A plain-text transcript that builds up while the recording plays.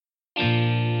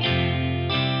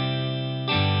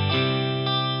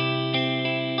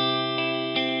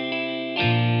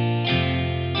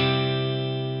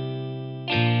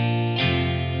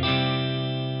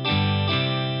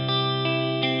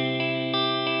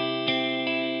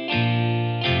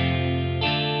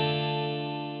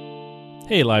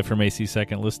Hey, Live from AC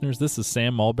Second listeners, this is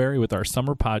Sam Mulberry with our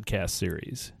summer podcast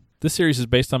series. This series is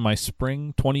based on my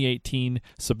spring 2018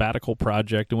 sabbatical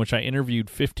project in which I interviewed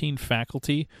 15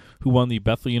 faculty who won the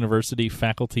Bethel University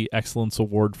Faculty Excellence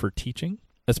Award for Teaching.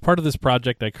 As part of this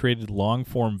project, I created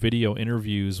long-form video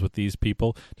interviews with these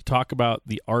people to talk about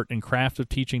the art and craft of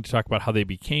teaching, to talk about how they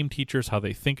became teachers, how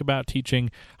they think about teaching,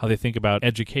 how they think about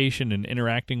education and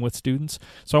interacting with students.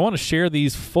 So I want to share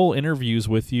these full interviews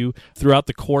with you throughout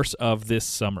the course of this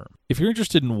summer. If you're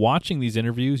interested in watching these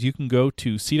interviews, you can go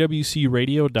to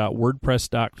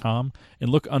cwcradio.wordpress.com and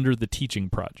look under the Teaching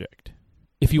Project.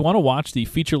 If you want to watch the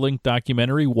feature-length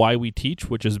documentary, Why We Teach,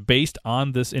 which is based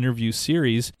on this interview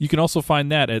series, you can also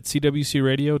find that at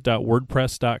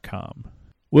cwcradio.wordpress.com.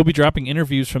 We'll be dropping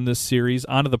interviews from this series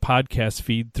onto the podcast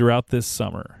feed throughout this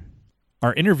summer.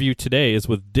 Our interview today is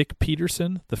with Dick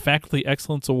Peterson, the Faculty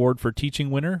Excellence Award for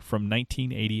Teaching winner from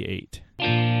 1988.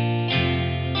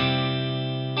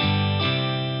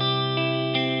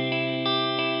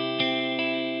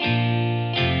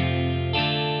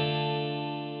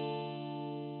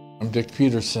 I'm Dick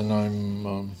Peterson.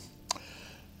 I'm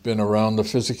been around the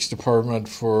physics department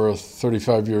for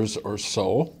 35 years or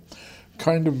so.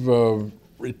 Kind of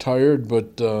retired,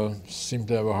 but seem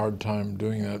to have a hard time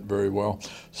doing that very well.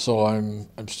 So I'm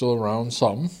still around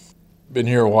some. Been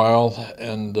here a while,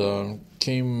 and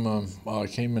came in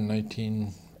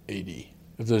 1980.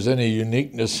 If there's any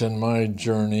uniqueness in my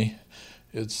journey,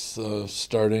 it's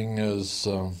starting as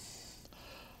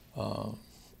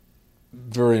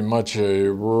very much a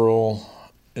rural,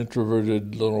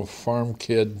 introverted little farm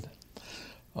kid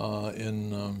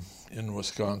in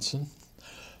Wisconsin.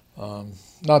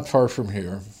 Not far from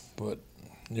here, but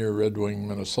near Red Wing,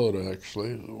 Minnesota,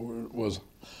 actually. It was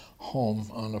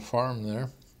home on a farm there.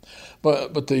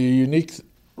 But the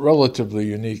relatively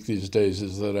unique these days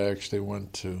is that I actually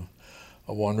went to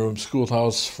a one-room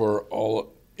schoolhouse for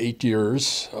all 8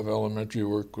 years of elementary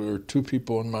work. There were 2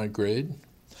 people in my grade,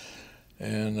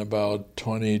 and about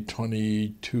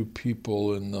 22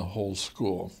 people in the whole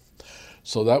school.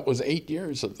 So that was 8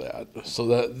 years of that.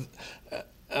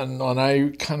 And when I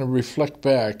kind of reflect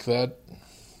back, that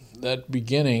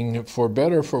beginning, for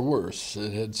better or for worse,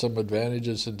 it had some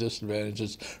advantages and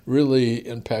disadvantages, really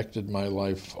impacted my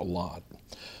life a lot.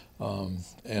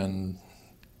 And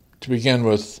to begin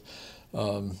with,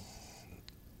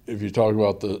 if you talk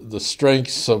about the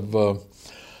strengths of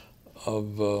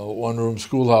one-room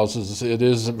schoolhouses, it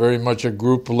is very much a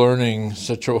group learning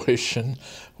situation,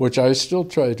 which I still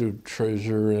try to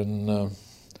treasure in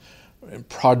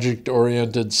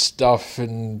project-oriented stuff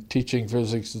and teaching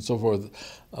physics and so forth.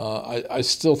 I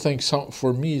still think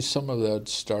for me, some of that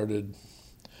started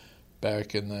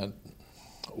back in that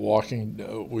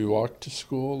we walked to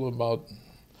school about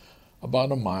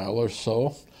a mile or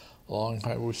so along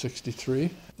Highway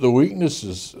 63. The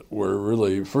weaknesses were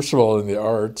really, first of all, in the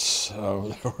arts.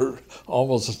 There were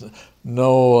almost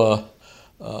no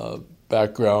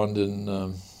background in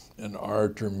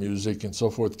art or music and so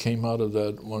forth came out of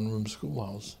that one-room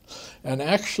schoolhouse. And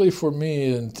actually for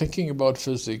me, in thinking about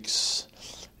physics,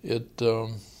 it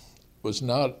was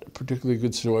not a particularly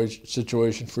good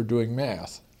situation for doing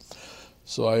math.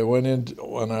 So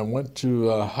when I went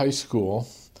to high school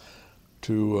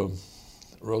to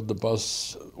rode the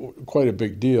bus, quite a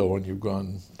big deal when you've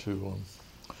gone to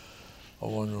a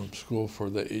one-room school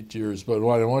for the 8 years. But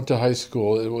when I went to high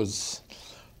school, it was,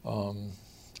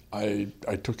 I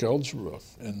took algebra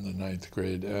in the 9th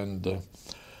grade, and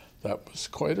that was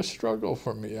quite a struggle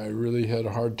for me. I really had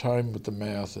a hard time with the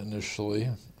math initially.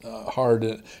 Hard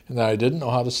in that I didn't know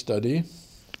how to study,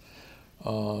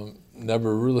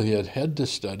 never really had to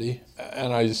study,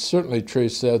 and I certainly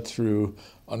traced that through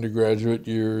undergraduate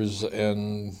years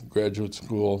and graduate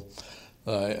school.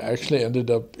 I actually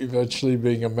ended up eventually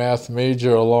being a math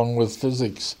major along with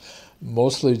physics,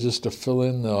 mostly just to fill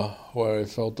in where I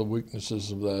felt the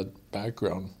weaknesses of that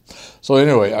background. So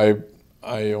anyway,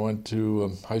 I went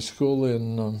to high school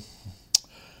in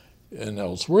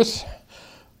Ellsworth,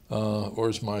 or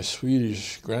as my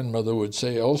Swedish grandmother would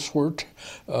say, Ellsworth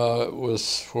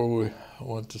was where we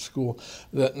went to school.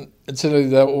 Incidentally,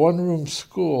 that one-room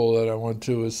school that I went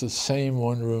to is the same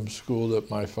one-room school that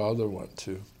my father went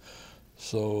to,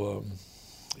 so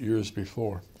years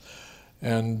before.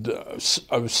 And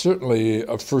I was certainly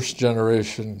a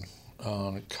first-generation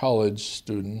college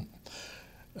student.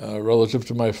 Relative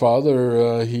to my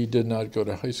father, he did not go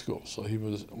to high school, so he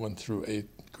went through 8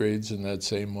 grades in that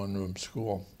same one-room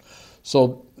school.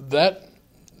 So that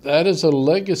is a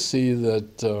legacy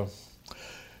that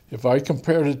if I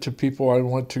compared it to people I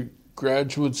went to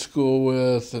graduate school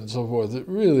with and so forth, it's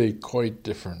really quite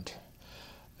different.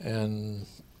 And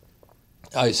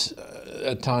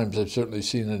At times I've certainly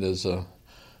seen it as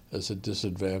a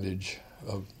disadvantage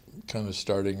of kind of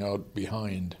starting out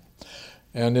behind.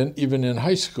 And even in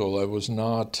high school, I was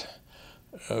not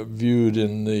viewed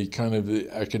in the kind of the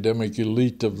academic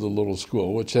elite of the little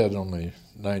school, which had only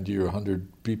 90 or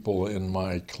 100 people in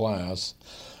my class.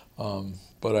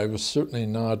 But I was certainly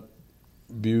not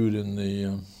viewed in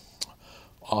the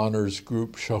honors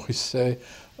group, shall we say,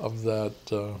 of that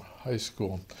high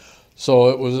school. So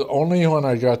it was only when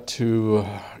I got to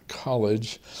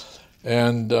college,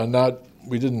 and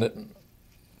we didn't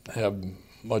have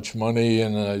much money,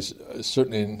 and I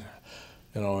certainly,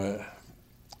 I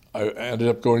ended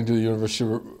up going to the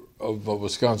University of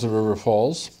Wisconsin River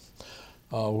Falls,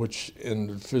 which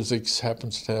in physics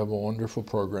happens to have a wonderful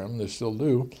program. They still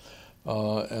do,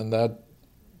 and that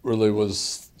really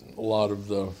was a lot of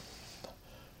the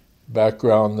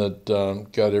background that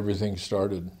got everything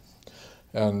started.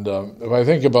 And if I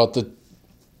think about the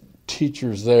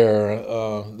teachers there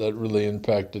that really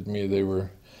impacted me, there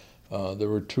were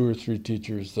 2 or 3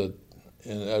 teachers at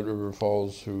River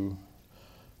Falls who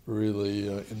really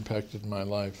impacted my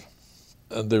life.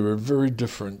 And they were very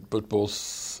different, but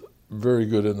both very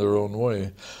good in their own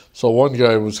way. So one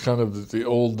guy was kind of the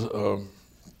old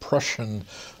Prussian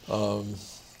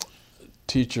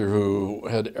teacher who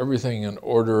had everything in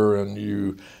order, and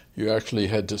you actually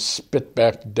had to spit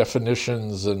back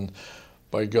definitions, and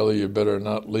by golly, you better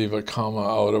not leave a comma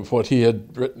out of what he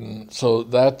had written. So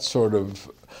that sort of,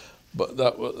 but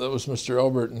that was Mr.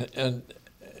 Albert,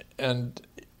 and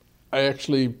I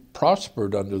actually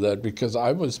prospered under that because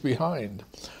I was behind.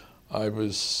 I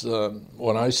was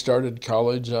when I started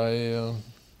college, I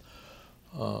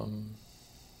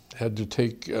had to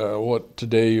take what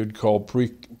today you'd call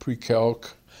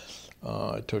pre-calc.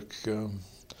 I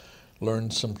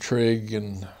learned some trig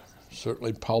and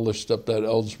certainly polished up that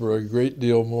algebra a great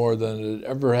deal more than it had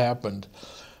ever happened.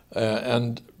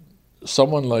 And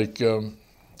someone like,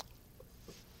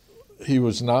 he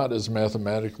was not as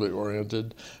mathematically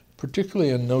oriented,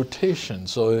 particularly in notation.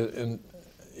 So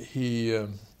he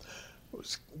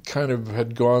was kind of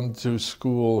had gone to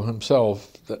school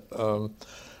himself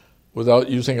without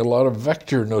using a lot of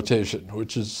vector notation,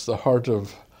 which is the heart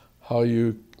of how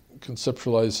you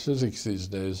conceptualize physics these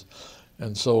days.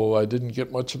 And so I didn't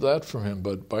get much of that from him,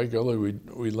 but by golly,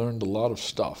 we learned a lot of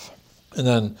stuff. And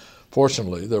then,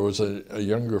 fortunately, there was a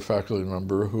younger faculty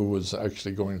member who was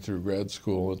actually going through grad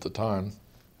school at the time,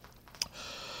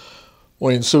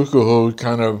 Wayne Suku, who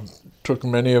kind of took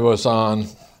many of us on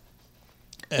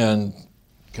and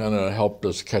kind of helped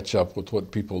us catch up with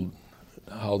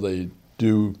how they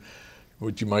do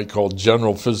what you might call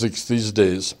general physics these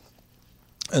days.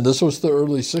 And this was the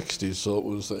early 60s, so it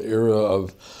was the era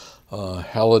of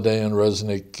Halliday and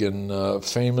Resnick, and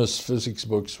famous physics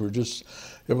books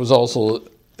it was also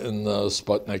in the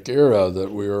Sputnik era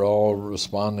that we were all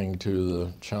responding to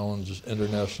the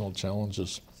international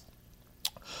challenges.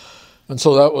 And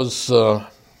so that was the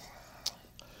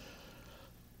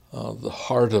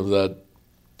heart of that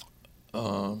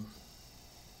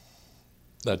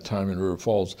time in River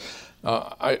Falls.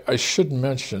 I should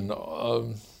mention,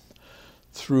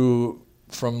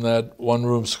 from that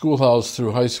one-room schoolhouse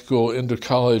through high school into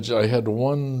college, I had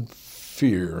one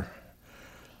fear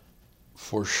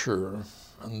for sure,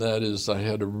 and that is I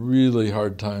had a really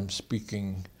hard time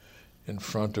speaking in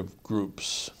front of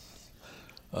groups.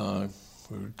 We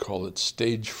would call it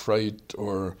stage fright,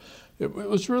 or it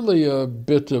was really a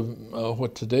bit of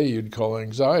what today you'd call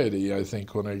anxiety. I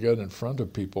think when I got in front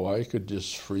of people, I could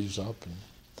just freeze up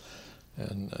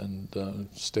and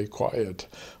stay quiet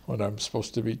when I'm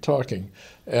supposed to be talking,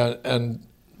 and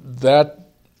that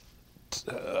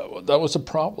was a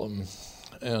problem,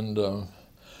 and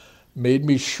made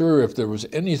me sure if there was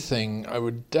anything I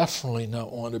would definitely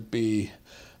not want to be,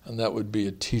 and that would be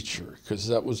a teacher, because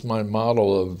that was my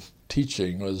model of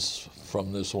teaching, was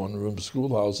from this one-room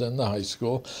schoolhouse in the high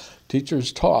school.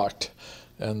 Teachers talked,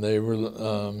 and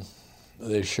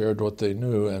they shared what they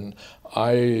knew, and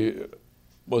I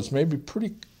was maybe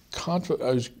pretty confident.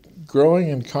 I was growing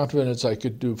in confidence I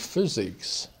could do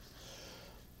physics,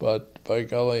 but by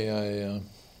golly, I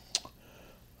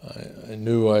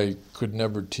knew I could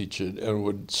never teach it and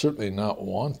would certainly not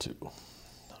want to.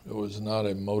 It was not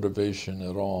a motivation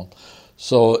at all.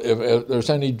 So if there's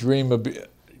any dream of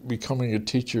becoming a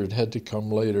teacher, it had to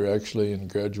come later, actually in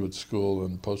graduate school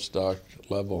and postdoc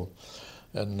level,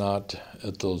 and not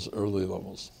at those early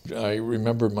levels. I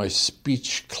remember my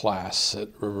speech class at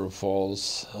River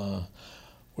Falls,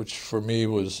 which for me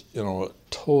was, a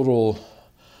totally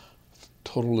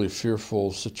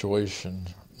fearful situation.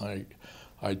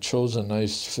 I chose a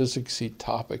nice physicsy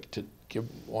topic to give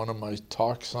one of my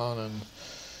talks on, and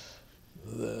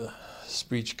the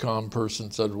speech comm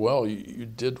person said, well, you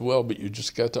did well, but you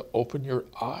just got to open your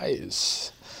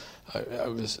eyes. I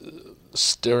was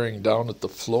staring down at the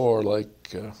floor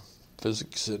like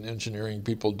physics and engineering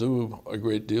people do a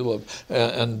great deal of,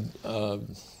 and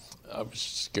I was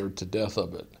scared to death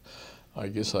of it. I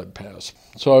guess I'd pass.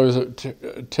 So I was a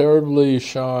terribly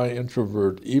shy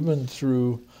introvert, even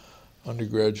through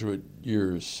undergraduate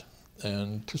years,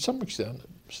 and to some extent,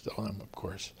 still am, of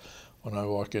course. When I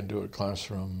walk into a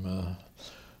classroom,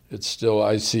 it's still,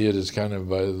 I see it as kind of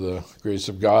by the grace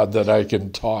of God that I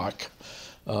can talk.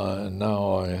 And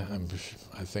now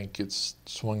I think it's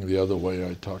swung the other way.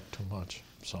 I talk too much.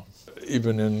 So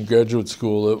even in graduate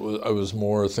school, I was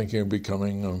more thinking of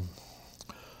becoming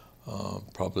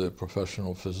probably a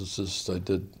professional physicist. I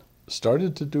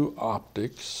started to do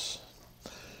optics,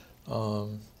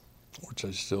 which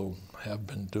I still have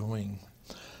been doing,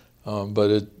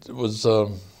 but it was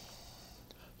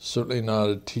certainly not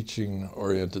a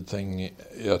teaching-oriented thing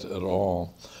yet at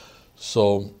all.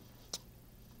 So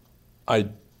I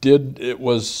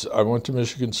went to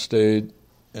Michigan State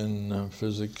in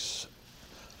physics,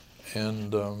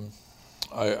 and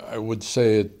I would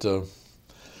say it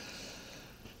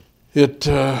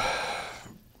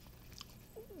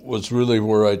was really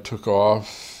where I took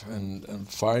off and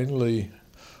finally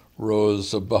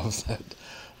rose above that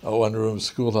one-room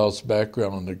schoolhouse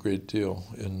background a great deal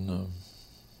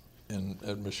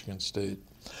at Michigan State.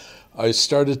 I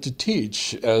started to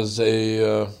teach as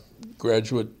a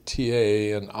graduate TA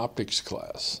in optics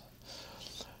class,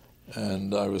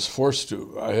 and I was forced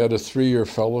to. I had a 3-year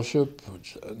fellowship,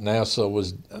 which NASA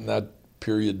was in that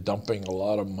period dumping a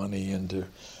lot of money into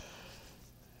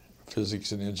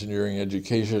physics and engineering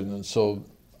education, and so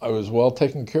I was well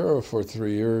taken care of for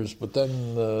 3 years, but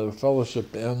then the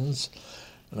fellowship ends,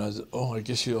 and I said, I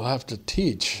guess you'll have to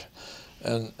teach.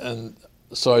 And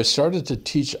so I started to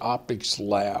teach optics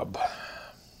lab.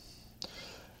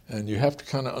 And you have to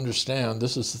kind of understand,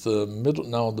 this is the middle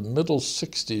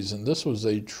 60s, and this was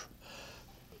a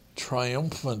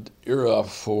triumphant era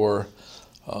for,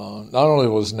 not only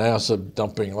was NASA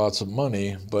dumping lots of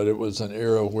money, but it was an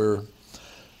era where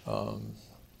a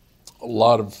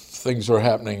lot of things were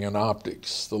happening in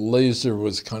optics. The laser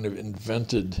was kind of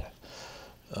invented,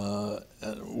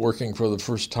 working for the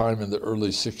first time in the early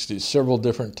 60s, several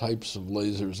different types of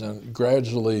lasers, and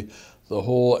gradually the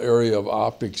whole area of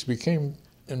optics became,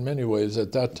 in many ways,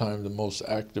 at that time, the most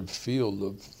active field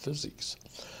of physics.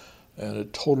 And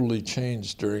it totally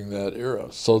changed during that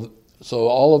era. So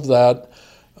all of that,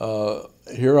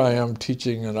 here I am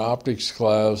teaching an optics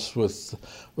class with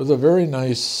a very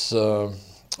nice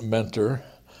mentor,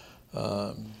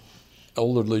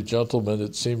 elderly gentleman,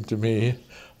 it seemed to me.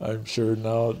 I'm sure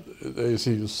nowadays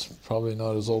he was probably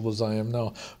not as old as I am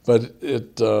now. But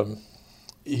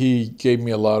he gave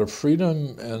me a lot of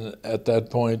freedom, and at that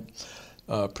point,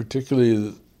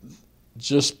 particularly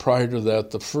just prior to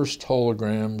that, the first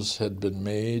holograms had been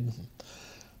made,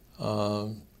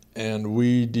 and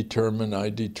I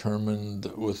determined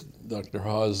with Dr.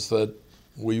 Haas that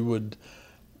we would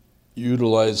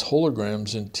utilize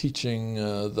holograms in teaching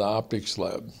the optics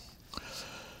lab.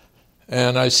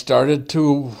 And I started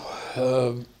to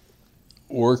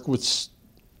work with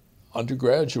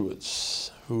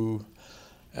undergraduates and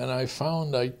I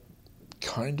found I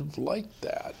kind of liked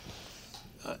that.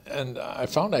 And I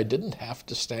found I didn't have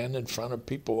to stand in front of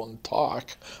people and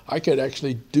talk. I could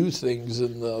actually do things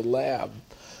in the lab.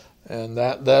 And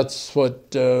that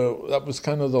was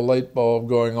kind of the light bulb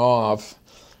going off,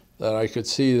 that I could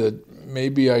see that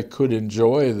maybe I could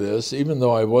enjoy this, even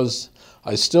though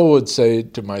I still would say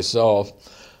to myself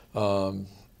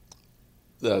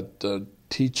that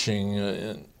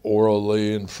teaching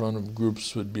orally in front of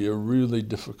groups would be a really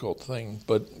difficult thing.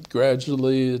 But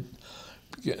gradually,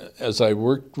 as I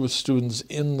worked with students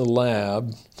in the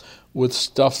lab with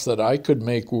stuff that I could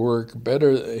make work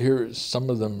better, here some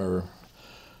of them are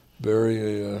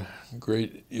very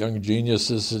great young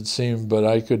geniuses, it seemed, but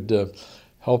I could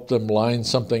help them line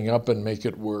something up and make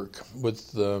it work,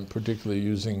 with particularly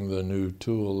using the new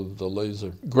tool of the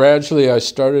laser. Gradually, I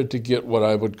started to get what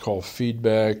I would call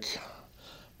feedback.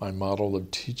 My model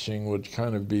of teaching would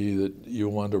kind of be that you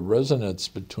want a resonance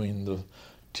between the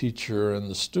teacher and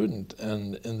the student,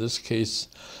 and in this case,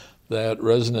 that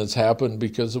resonance happened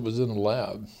because it was in a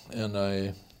lab, and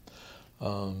I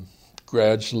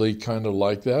gradually kind of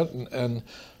liked that, and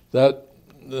that.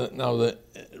 Now, the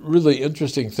really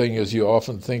interesting thing is you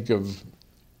often think of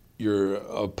your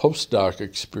postdoc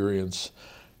experience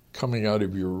coming out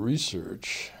of your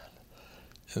research.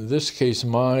 In this case,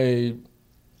 my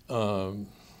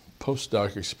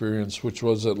postdoc experience, which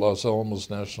was at Los Alamos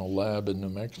National Lab in New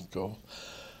Mexico,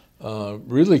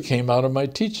 really came out of my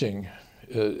teaching.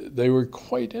 They were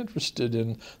quite interested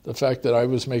in the fact that I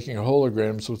was making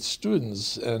holograms with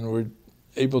students and were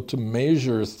able to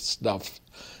measure stuff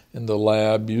in the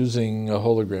lab using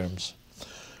holograms,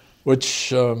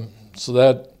 which, it's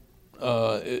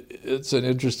an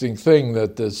interesting thing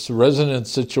that this resonance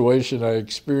situation I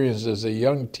experienced as a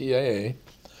young TA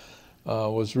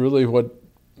was really what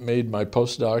made my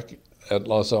postdoc at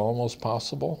Los Alamos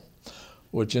possible,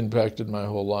 which impacted my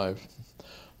whole life.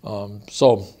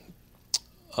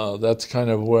 That's kind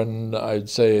of when I'd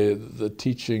say the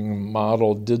teaching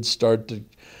model did start to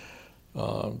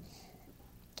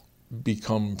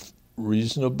become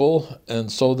reasonable,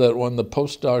 and so that when the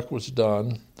postdoc was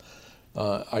done,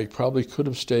 I probably could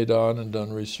have stayed on and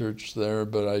done research there,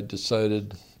 but I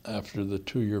decided after the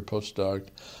 2-year postdoc,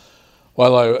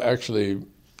 while I actually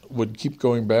would keep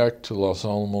going back to Los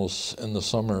Alamos in the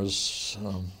summers.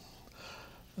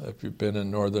 If you've been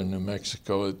in northern New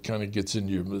Mexico, it kind of gets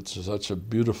into you. It's such a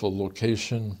beautiful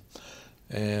location,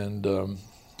 and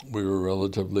we were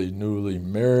relatively newly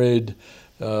married.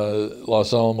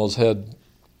 Los Alamos had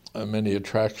many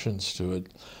attractions to it,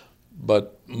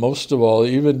 but most of all,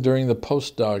 even during the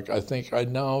postdoc, I think I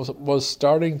now was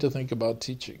starting to think about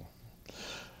teaching.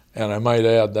 And I might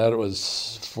add that it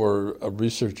was, for a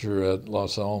researcher at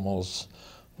Los Alamos,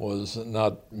 was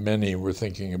not many were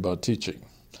thinking about teaching.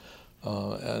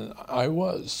 And I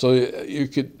was. So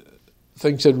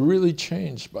things had really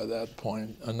changed by that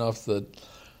point, enough that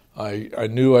I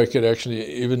knew I could actually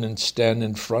even stand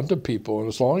in front of people. And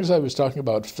as long as I was talking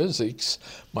about physics,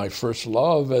 my first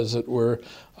love, as it were,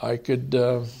 I could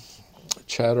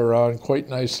chatter on quite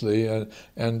nicely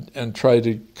and try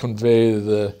to convey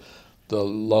the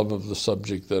love of the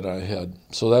subject that I had.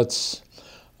 So that's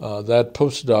that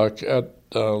postdoc at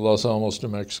Los Alamos, New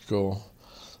Mexico,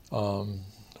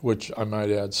 which I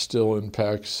might add still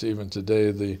impacts even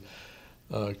today. The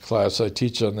class I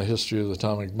teach on the history of the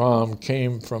atomic bomb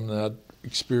came from that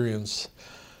experience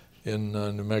in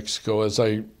New Mexico, as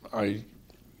I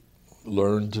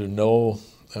learned to know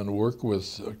and work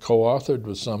with, co-authored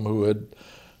with some who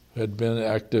had been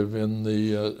active in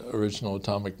the original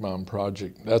atomic bomb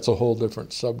project. That's a whole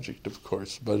different subject, of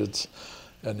course, but it's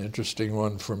an interesting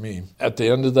one for me. At the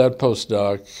end of that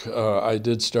postdoc, I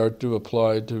did start to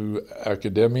apply to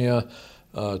academia,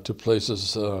 to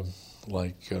places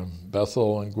like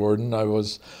Bethel and Gordon. I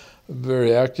was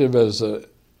very active as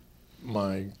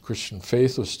my Christian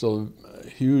faith was still a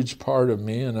huge part of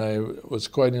me, and I was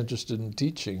quite interested in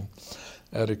teaching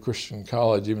at a Christian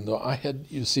college, even though I had,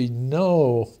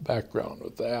 no background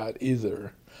with that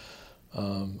either.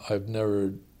 I've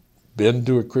never been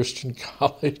to a Christian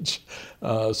college,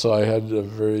 so I had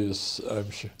various.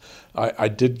 I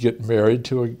did get married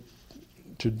to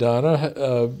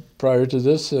Donna prior to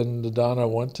this, and Donna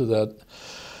went to that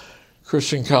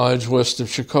Christian college west of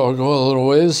Chicago a little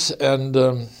ways,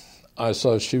 and I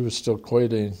saw she was still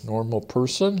quite a normal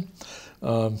person.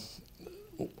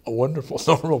 A wonderful,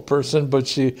 normal person, but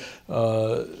she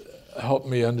helped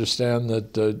me understand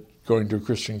that going to a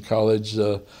Christian college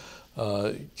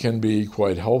can be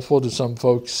quite helpful to some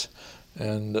folks,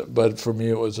 but for me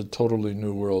it was a totally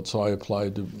new world, so I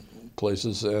applied to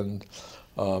places, and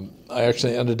I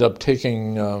actually ended up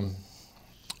taking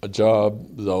a job,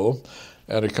 though,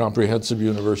 at a comprehensive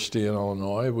university in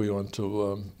Illinois. We went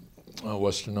to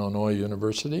Western Illinois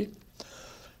University,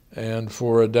 and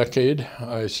for a decade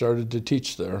I started to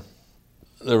teach there.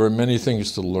 There were many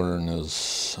things to learn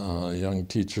as a young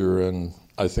teacher, and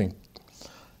I think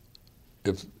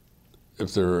if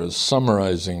there is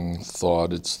summarizing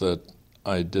thought, it's that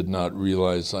I did not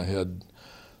realize I had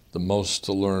the most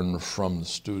to learn from the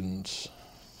students,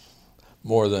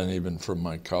 more than even from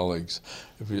my colleagues.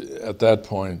 At that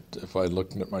point, if I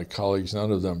looked at my colleagues,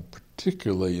 none of them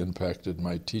particularly impacted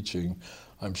my teaching.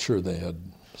 I'm sure they had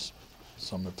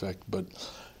some effect, but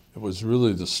it was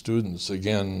really the students.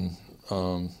 Again,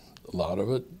 a lot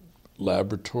of it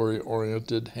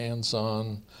laboratory-oriented,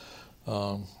 hands-on,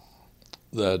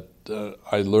 that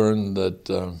I learned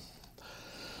that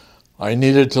I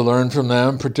needed to learn from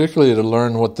them, particularly to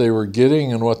learn what they were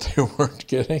getting and what they weren't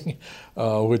getting,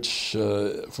 which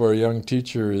for a young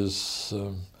teacher is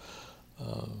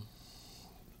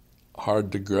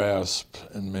hard to grasp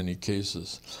in many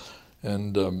cases.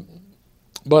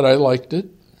 But I liked it.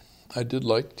 I did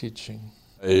like teaching.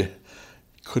 I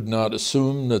could not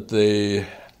assume that they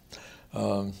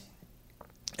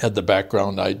had the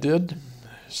background I did.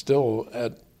 Still,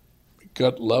 at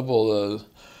gut level, a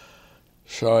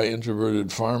shy,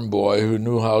 introverted farm boy who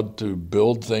knew how to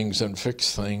build things and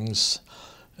fix things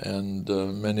and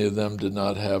many of them did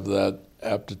not have that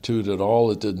aptitude at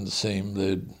all, it didn't seem.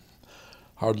 They'd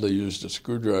hardly used a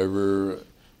screwdriver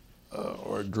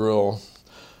or a drill,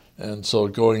 and so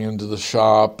going into the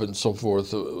shop and so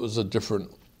forth, it was a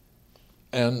different.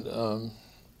 And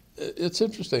it's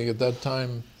interesting, at that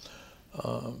time,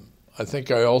 I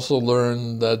think I also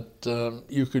learned that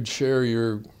you could share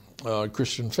your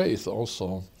Christian faith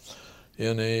also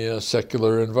in a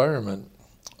secular environment,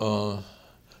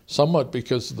 somewhat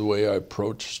because of the way I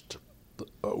approached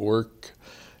work,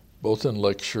 both in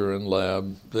lecture and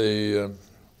lab.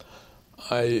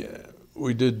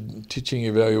 We did teaching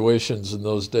evaluations in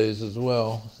those days as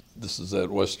well. This is at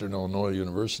Western Illinois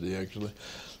University, actually,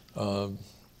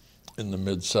 in the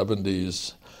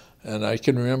mid-'70s. And I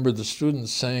can remember the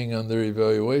students saying on their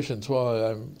evaluations,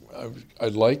 well, I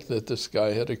like that this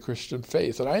guy had a Christian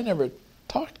faith. And I never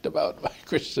talked about my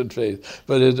Christian faith,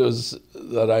 but it was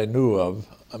that I knew of.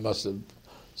 I must have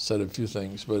said a few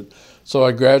things. But so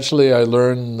I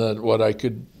learned that what I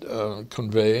could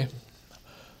convey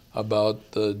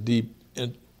about the deep,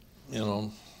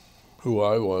 who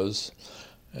I was,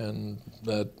 and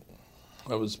that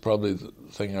was probably the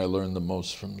thing I learned the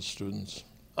most from the students.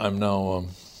 I'm now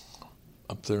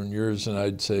up there in years, and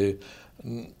I'd say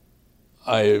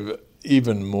I've,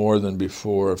 even more than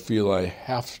before, feel I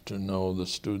have to know the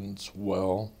students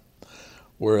well.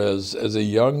 Whereas as a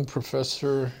young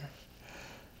professor,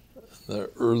 the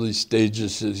early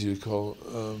stages, as you call,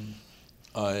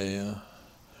 I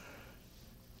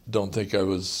don't think I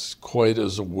was quite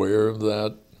as aware of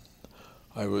that.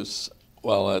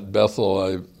 While at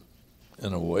Bethel,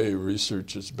 in a way,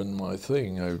 research has been my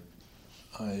thing.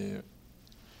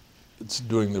 It's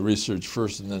doing the research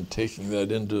first and then taking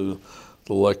that into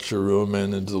the lecture room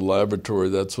and into the laboratory.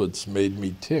 That's what's made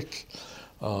me tick.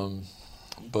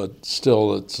 But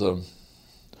still, it's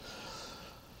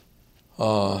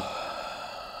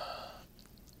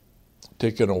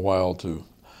taken a while to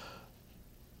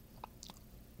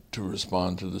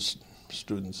respond to the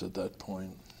students at that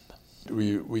point.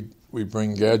 We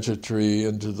bring gadgetry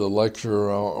into the lecture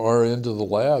or into the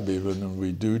lab even, and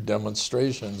we do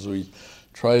demonstrations. We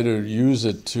try to use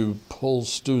it to pull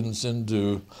students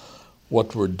into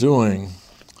what we're doing.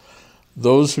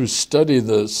 Those who study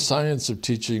the science of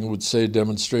teaching would say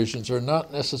demonstrations are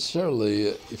not necessarily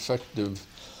effective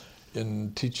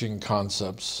in teaching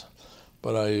concepts,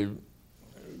 but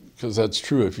because that's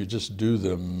true if you just do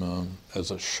them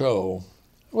as a show,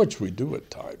 which we do at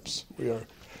times. We are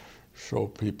show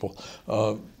people.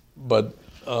 But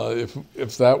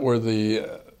if that were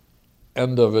the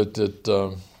end of it,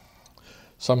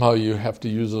 somehow you have to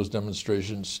use those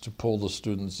demonstrations to pull the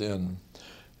students in.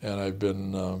 And I've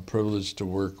been privileged to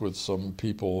work with some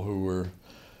people who were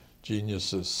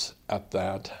geniuses at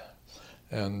that,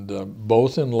 and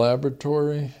both in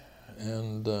laboratory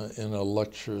and in a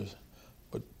lecture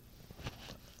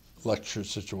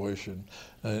situation.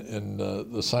 And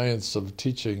the science of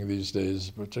teaching these days,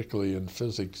 particularly in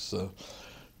physics,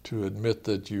 to admit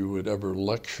that you would ever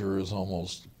lecture is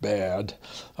almost bad.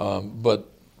 But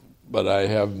I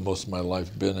have most of my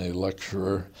life been a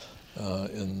lecturer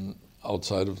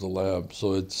outside of the lab.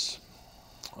 So it's,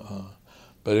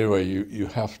 but anyway, you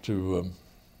have to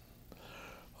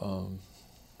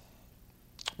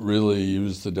really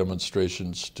use the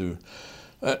demonstrations to,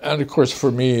 and of course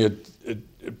for me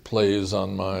it plays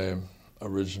on my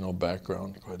original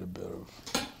background quite a bit of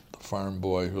the farm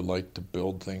boy who liked to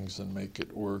build things and make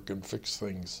it work and fix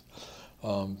things.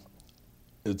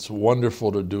 It's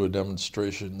wonderful to do a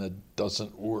demonstration that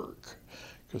doesn't work,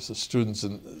 because the students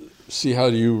see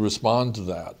how do you respond to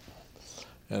that.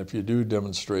 And if you do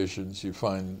demonstrations, you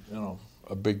find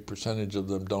a big percentage of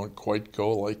them don't quite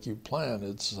go like you planned.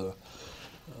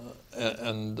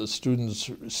 And the students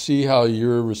see how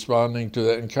you're responding to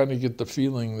that and kind of get the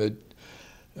feeling that,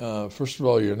 first of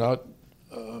all, you're not,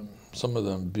 some of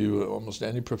them view almost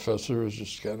any professor as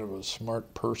just kind of a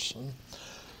smart person.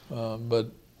 But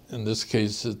in this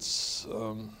case, it's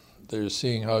they're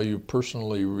seeing how you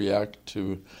personally react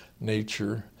to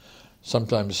nature,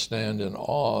 sometimes stand in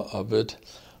awe of it,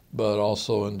 but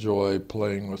also enjoy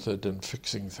playing with it and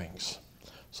fixing things.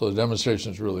 So the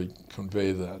demonstrations really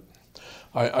convey that.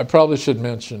 I probably should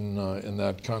mention in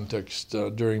that context,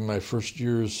 during my first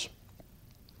years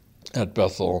at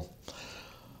Bethel,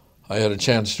 I had a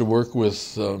chance to work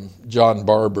with John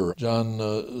Barber. John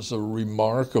is a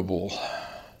remarkable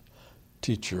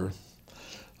teacher,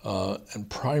 and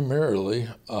primarily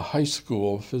a high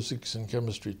school physics and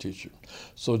chemistry teacher.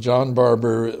 So John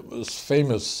Barber was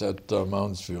famous at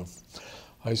Moundsview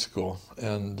High School,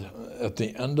 and at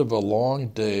the end of a long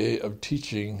day of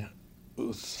teaching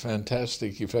with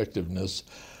fantastic effectiveness,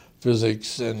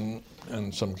 physics and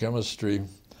some chemistry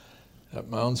at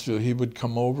Moundsview, he would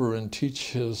come over and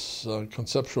teach his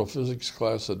conceptual physics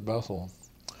class at Bethel.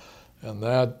 And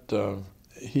that,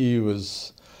 he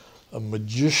was a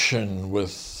magician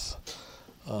with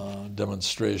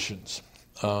demonstrations.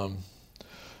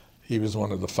 He was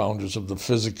one of the founders of the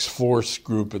Physics Force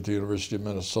group at the University of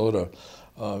Minnesota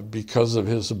because of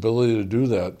his ability to do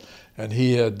that. And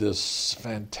he had this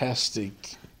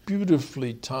fantastic,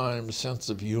 beautifully timed sense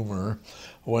of humor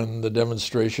when the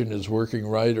demonstration is working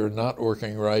right or not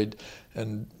working right.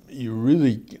 And you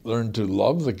really learn to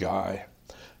love the guy.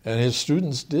 And his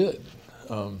students did.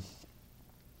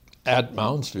 At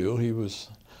Moundsview, he was,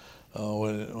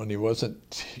 when he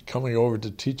wasn't coming over to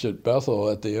teach at Bethel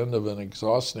at the end of an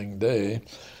exhausting day,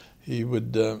 he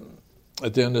would,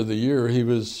 at the end of the year, he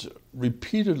was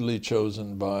repeatedly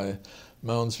chosen by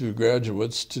Moundsview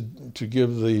graduates to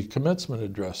give the commencement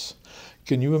address.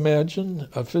 Can you imagine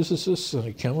a physicist and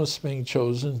a chemist being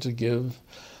chosen to give?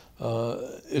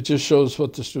 It just shows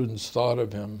what the students thought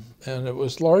of him. And it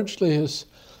was largely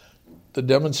the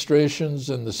demonstrations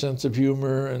and the sense of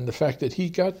humor and the fact that he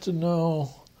got to know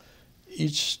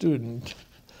each student,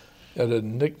 had a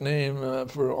nickname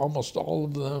for almost all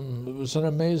of them. It was an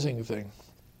amazing thing.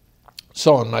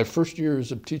 So in my first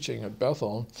years of teaching at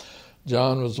Bethel,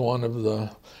 John was one of the,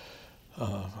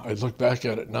 I look back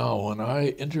at it now, when I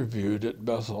interviewed at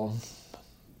Bethel,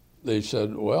 they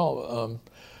said, well,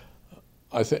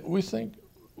 we think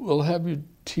we'll have you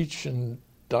teach in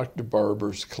Dr.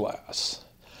 Barber's class.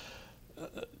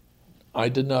 I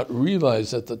did not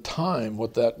realize at the time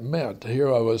what that meant.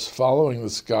 Here I was following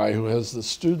this guy who has the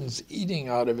students eating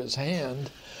out of his hand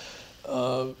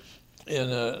in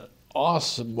an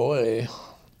awesome way,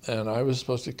 and I was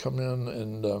supposed to come in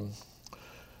and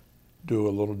do a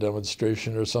little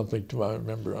demonstration or something. I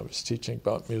remember I was teaching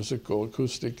about musical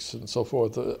acoustics and so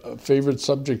forth, a favorite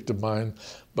subject of mine,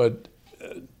 but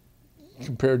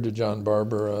compared to John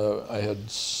Barber, I had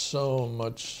so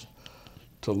much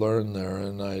to learn there,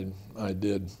 and I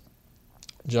did.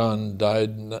 John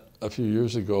died a few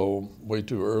years ago, way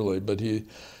too early, but he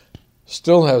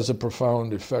still has a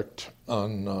profound effect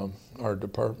on our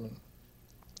department.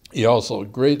 He also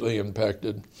greatly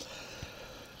impacted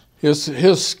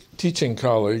his teaching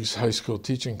colleagues, high school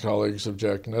teaching colleagues of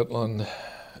Jack Netlund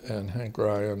and Hank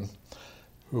Ryan,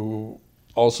 who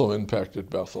also impacted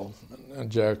Bethel. And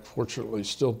Jack, fortunately,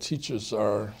 still teaches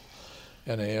our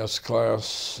NAS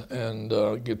class and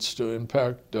gets to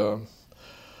impact a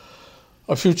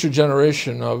future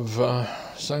generation of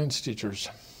science teachers.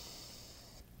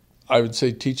 I would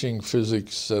say teaching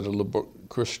physics at a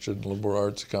Christian liberal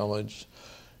arts college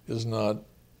is not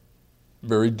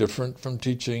very different from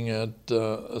teaching at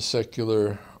a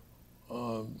secular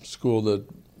school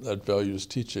that values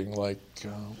teaching, like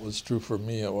was true for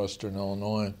me at Western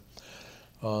Illinois.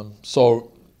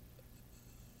 So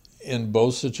in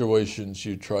both situations,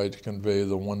 you try to convey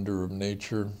the wonder of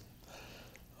nature.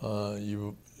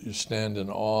 You stand in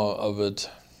awe of it.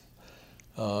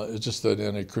 It's just that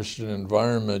in a Christian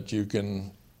environment, you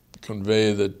can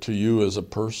convey that to you as a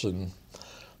person,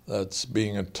 that's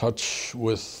being in touch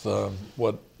with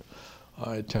what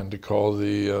I tend to call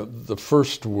the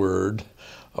first word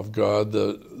of God,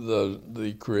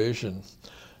 the creation,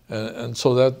 and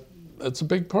so that's a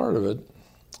big part of it.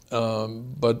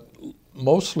 But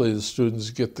mostly the students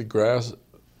get the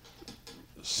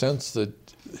sense that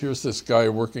here's this guy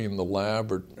working in the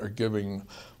lab or giving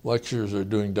lectures or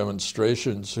doing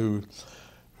demonstrations who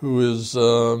is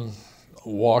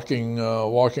walking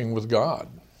with God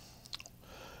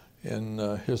in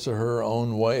his or her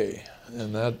own way,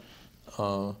 and that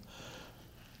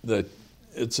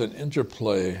it's an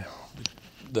interplay,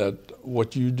 that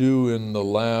what you do in the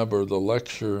lab or the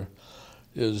lecture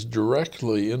is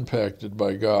directly impacted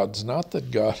by God. It's not that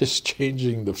God is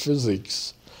changing the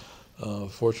physics.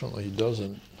 Fortunately, he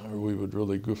doesn't, or we would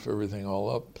really goof everything all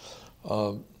up.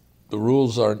 The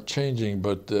rules aren't changing,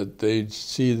 but that they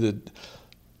see that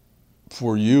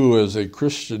for you as a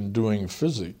Christian doing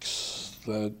physics,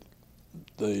 that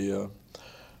the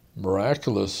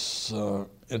miraculous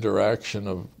interaction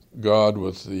of God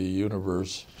with the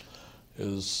universe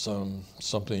is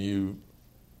something you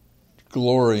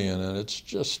glory in, and it's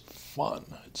just fun.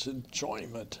 It's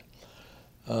enjoyment.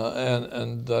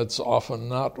 And that's often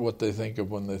not what they think of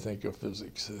when they think of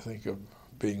physics. They think of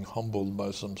being humbled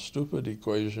by some stupid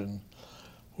equation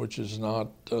which is not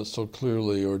so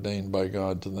clearly ordained by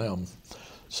God to them.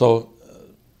 So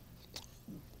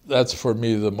that's for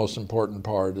me the most important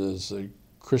part as a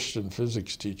Christian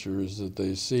physics teacher, is that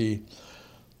they see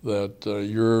that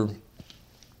you're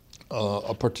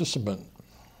a participant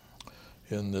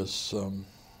in this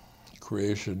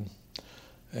creation,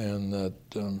 and that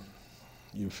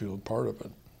you feel part of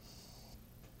it.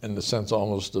 In the sense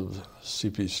almost of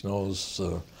C.P. Snow's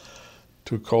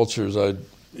two cultures,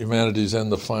 humanities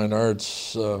and the fine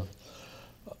arts,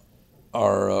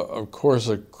 are, of course,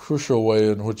 a crucial way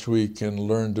in which we can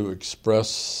learn to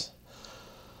express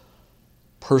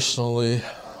personally,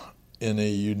 in a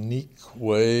unique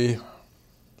way,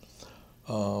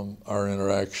 our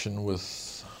interaction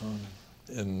with,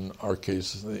 in our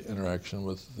case, the interaction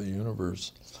with the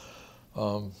universe.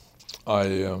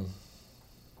 I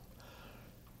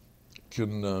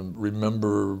can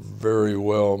remember very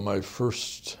well my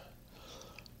first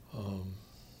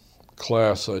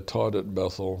class I taught at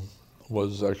Bethel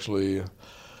was actually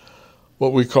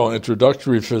what we call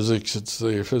introductory physics. It's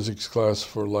the physics class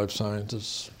for life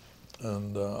scientists,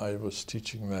 and I was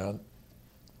teaching that.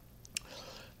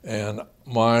 And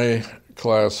my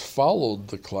class followed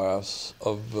the class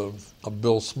of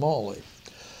Bill Smalley.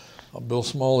 Bill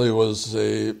Smalley was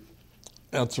a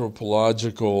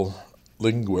anthropological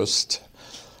linguist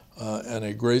and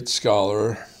a great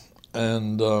scholar,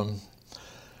 and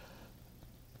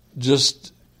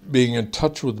just being in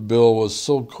touch with Bill was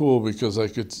so cool because I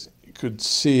could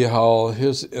see how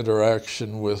his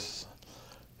interaction with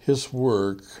his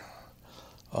work,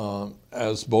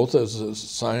 as both as a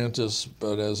scientist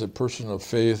but as a person of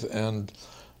faith and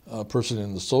a person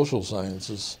in the social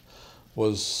sciences,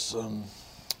 was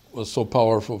so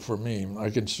powerful for me. I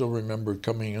can still remember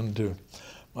coming into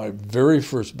my very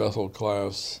first Bethel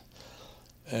class,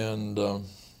 and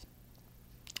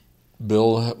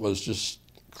Bill was just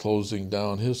closing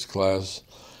down his class,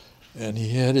 and he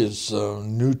had his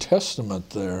New Testament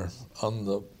there on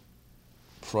the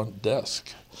front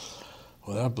desk.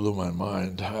 Well, that blew my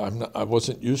mind. I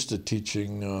wasn't used to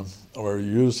teaching or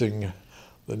using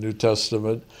the New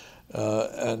Testament,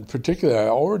 and particularly I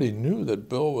already knew that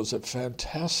Bill was a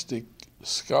fantastic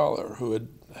scholar who had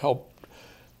helped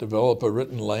develop a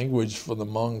written language for the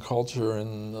Hmong culture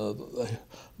in the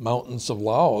mountains of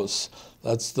Laos.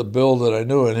 That's the Bill that I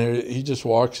knew, and he just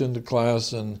walks into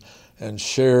class and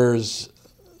shares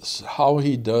how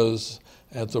he does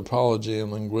anthropology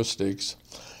and linguistics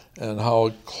and how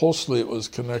closely it was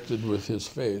connected with his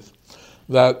faith.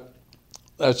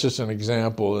 That's just an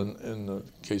example in the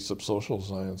case of social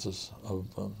sciences of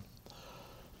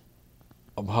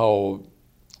how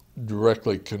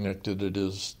directly connected it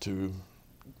is to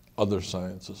other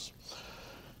sciences.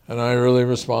 And I really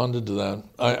responded to that.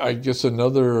 I guess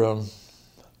another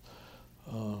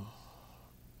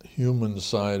human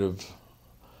side of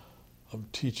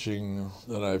teaching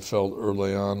that I felt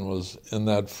early on was in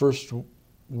that first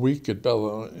week at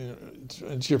Bethel.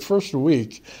 It's your first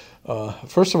week.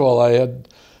 First of all, I had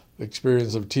the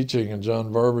experience of teaching in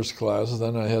John Barber's class.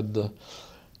 Then I had the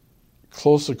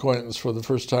close acquaintance for the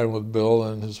first time with Bill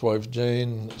and his wife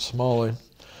Jane Smalley.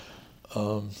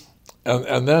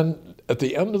 And then at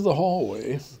the end of the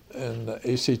hallway in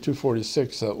AC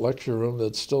 246, that lecture room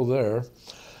that's still there,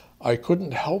 I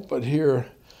couldn't help but hear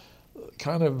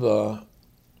kind of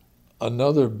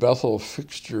another Bethel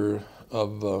fixture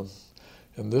of,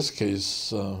 in this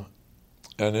case, an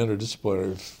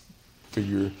interdisciplinary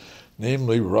figure,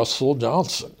 namely Russell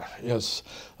Johnson, yes,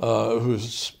 who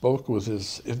spoke with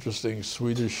his interesting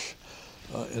Swedish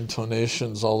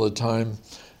intonations all the time.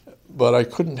 But I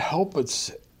couldn't help but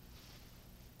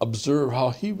observe how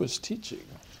he was teaching.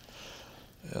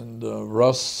 And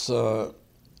Russ,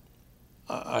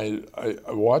 I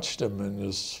watched him in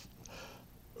his,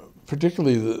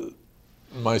 particularly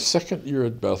my second year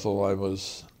at Bethel, I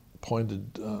was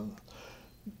appointed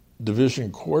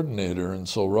division coordinator, and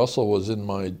so Russell was in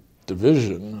my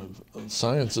division of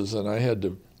sciences, and I had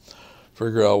to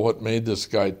figure out what made this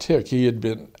guy tick. He had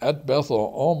been at Bethel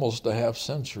almost a half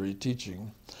century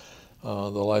teaching the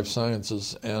life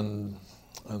sciences and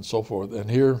so forth. And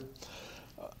here,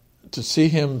 to see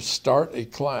him start a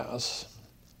class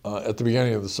at the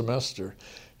beginning of the semester,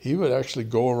 he would actually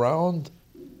go around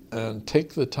and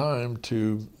take the time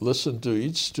to listen to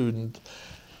each student,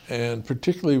 and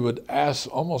particularly would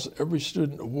ask almost every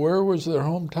student, where was their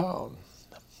hometown?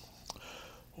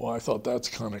 Well, I thought that's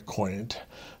kind of quaint.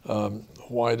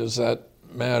 Why does that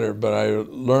matter? But I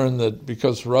learned that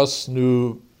because Russ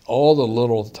knew all the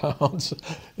little towns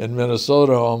in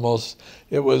Minnesota almost,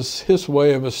 it was his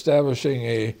way of establishing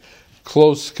a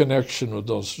close connection with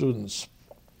those students.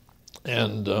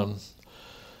 And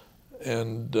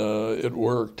it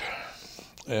worked.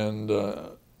 And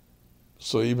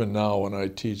so even now when I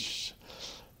teach,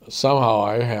 somehow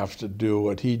I have to do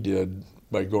what he did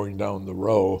by going down the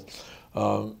row.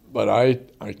 But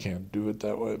I can't do it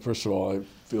that way. First of all, I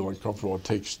feel uncomfortable. It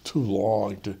takes too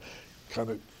long to kind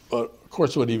of. But of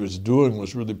course, what he was doing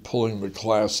was really pulling the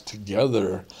class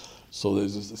together, so they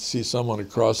see someone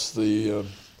across the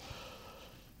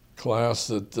class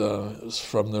that is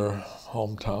from their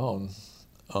hometown.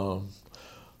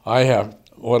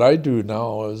 What I do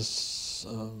now is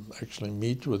actually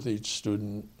meet with each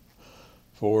student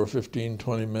for 15,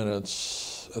 20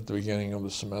 minutes at the beginning of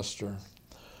the semester,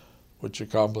 which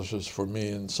accomplishes for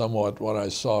me and somewhat what I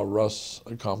saw Russ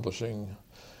accomplishing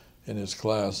in his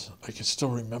class. I can still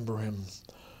remember him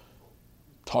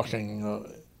talking.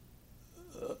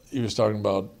 He was talking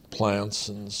about plants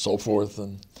and so forth,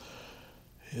 and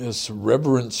his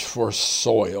reverence for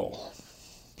soil,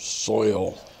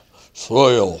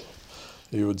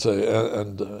 he would say,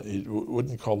 and he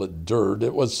wouldn't call it dirt.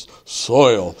 It was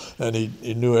soil, and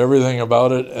he knew everything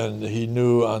about it, and he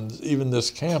knew on even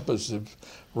this campus, if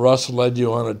Russ led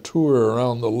you on a tour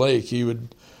around the lake, he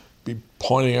would be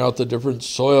pointing out the different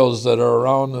soils that are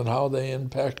around and how they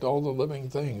impact all the living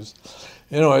things.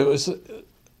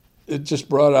 It just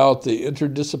brought out the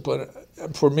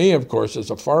interdisciplinary. For me, of course, as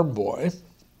a farm boy,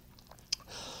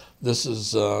 this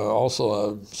is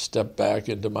also a step back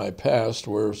into my past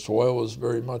where soil was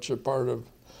very much a part of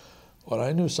what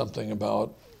I knew something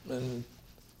about and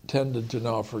tended to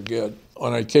now forget.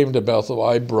 When I came to Bethel,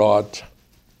 I brought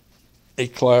a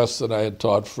class that I had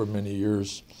taught for many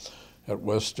years at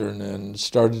Western and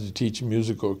started to teach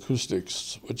musical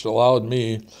acoustics, which allowed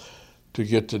me to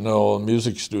get to know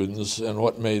music students and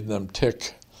what made them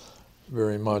tick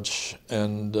very much.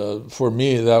 And for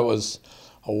me, that was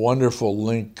a wonderful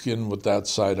link in with that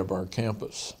side of our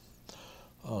campus.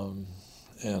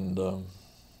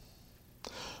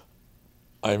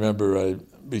 I remember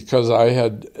because I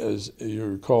had, as you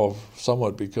recall,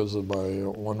 somewhat because of my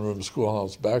one-room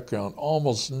schoolhouse background,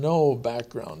 almost no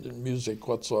background in music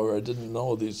whatsoever. I didn't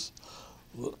know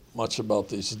much about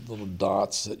these little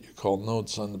dots that you call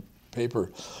notes on the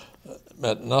paper. It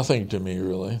meant nothing to me,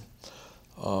 really.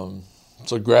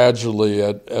 So gradually,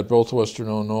 at both Western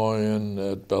Illinois and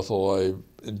at Bethel, I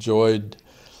enjoyed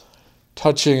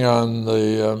touching on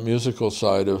the musical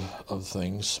side of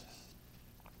things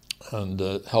and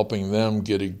helping them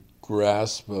get a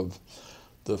grasp of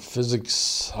the physics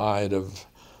side of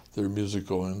their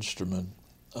musical instrument,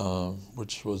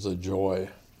 which was a joy.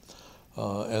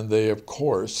 And they, of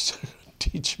course,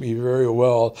 teach me very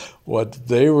well what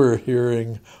they were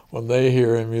hearing when they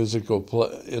hear a musical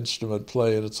instrument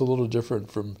play, and it's a little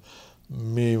different from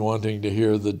me wanting to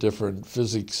hear the different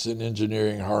physics and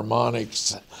engineering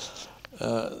harmonics.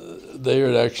 They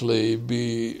would actually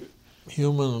be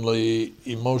humanly,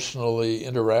 emotionally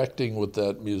interacting with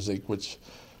that music, which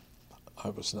I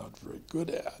was not very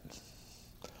good at.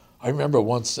 I remember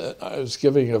once I was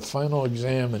giving a final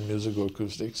exam in musical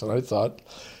acoustics, and I thought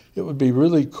it would be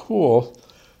really cool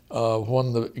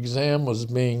when the exam was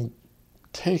being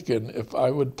taken if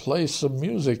I would play some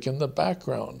music in the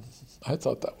background. I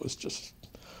thought that was just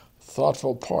a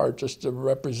thoughtful part, just to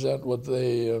represent what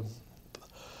they...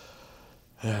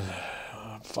 and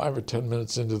 5 or 10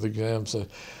 minutes into the exam said,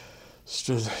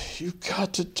 "You've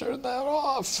got to turn that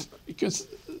off," because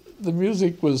the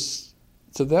music was,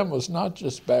 to them, was not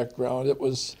just background. It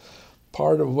was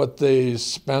part of what they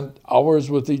spent hours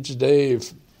with each day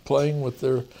playing with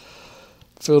their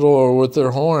fiddle or with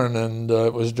their horn, and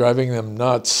it was driving them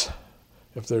nuts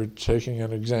if they're taking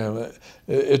an exam.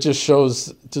 It just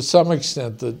shows, to some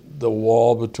extent, the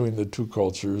wall between the two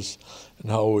cultures and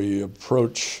how we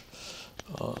approach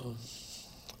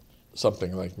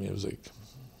something like music.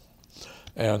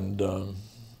 And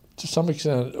to some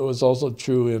extent, it was also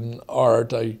true in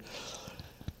art. I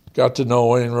got to know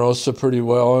Wayne Rosa pretty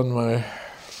well in my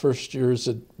first years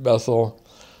at Bethel,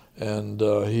 and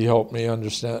he helped me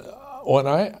understand. When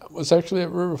I was actually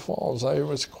at River Falls, I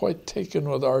was quite taken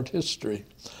with art history,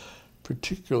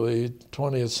 particularly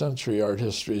 20th century art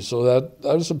history. So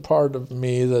that is a part of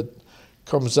me that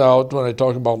comes out when I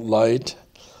talk about light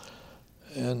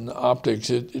and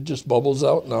optics. It just bubbles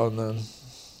out now and then.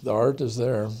 The art is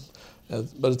there,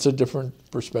 but it's a different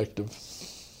perspective.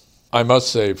 I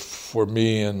must say, for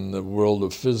me in the world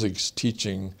of physics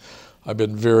teaching, I've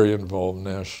been very involved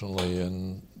nationally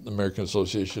in the American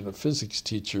Association of Physics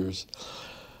Teachers,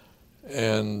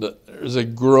 and there's a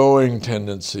growing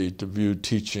tendency to view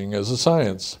teaching as a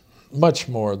science, much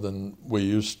more than we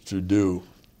used to do.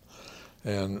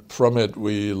 And from it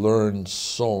we learn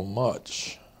so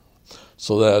much,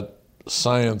 so that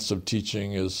science of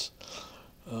teaching is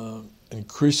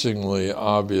increasingly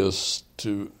obvious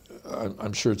to,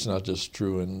 I'm sure it's not just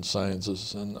true in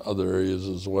sciences and other areas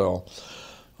as well.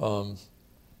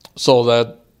 So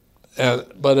that,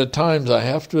 but at times I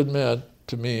have to admit,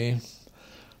 to me,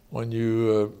 when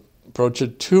you approach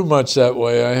it too much that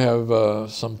way, I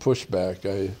have some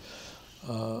pushback.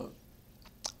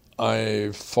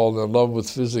 I fall in love with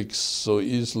physics so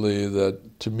easily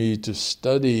that, to me, to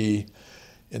study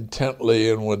intently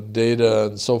and with data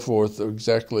and so forth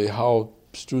exactly how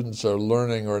students are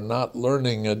learning or not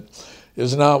learning it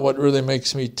is not what really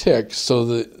makes me tick. So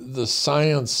the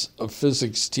science of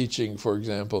physics teaching, for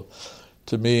example,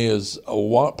 to me is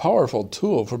a powerful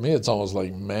tool. For me, it's almost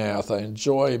like math. I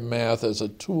enjoy math as a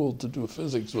tool to do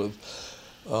physics with.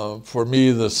 For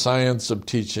me, the science of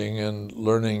teaching and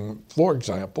learning, for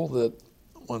example, that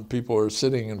when people are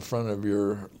sitting in front of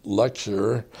your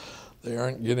lecture, they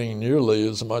aren't getting nearly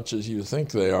as much as you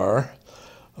think they are,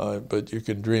 but you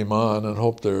can dream on and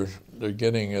hope they're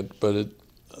getting it. But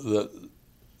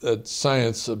that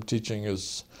science of teaching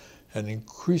is an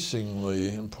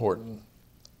increasingly important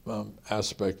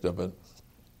aspect of it.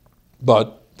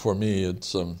 But for me,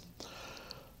 it's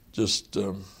just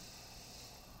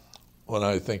when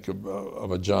I think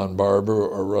of a John Barber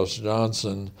or Russ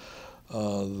Johnson,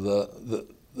 the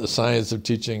science of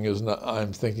teaching is not.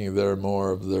 I'm thinking they're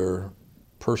more of their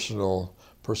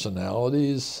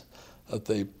personalities that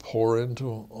they pour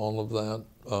into all of that.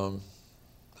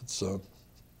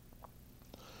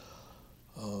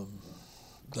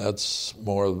 That's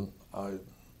more. I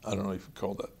don't know if you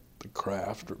call that the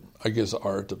craft, or I guess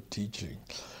art of teaching.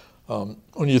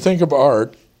 When you think of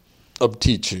art of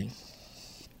teaching,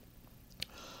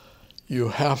 you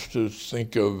have to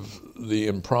think of the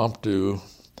impromptu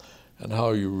and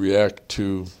how you react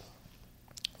to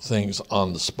things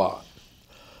on the spot.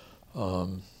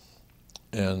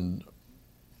 And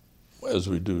as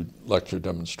we do lecture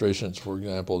demonstrations, for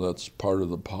example, that's part of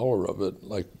the power of it,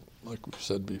 like we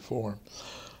said before.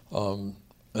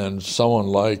 And someone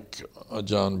like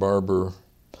John Barber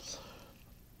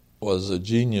was a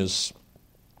genius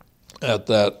at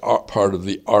that part of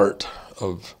the art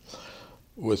of,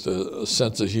 with a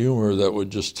sense of humor that would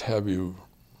just have you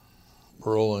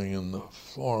rolling in the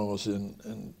floor almost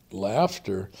in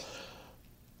laughter.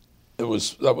 That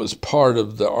was part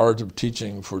of the art of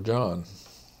teaching for John,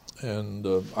 and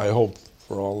I hope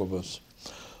for all of us.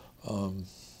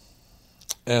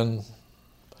 And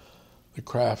the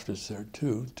craft is there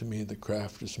too. To me, the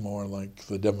craft is more like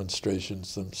the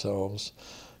demonstrations themselves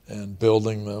and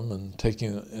building them and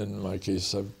taking, in my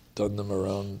case, I've done them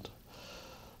around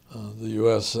the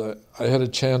U.S. I had a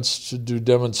chance to do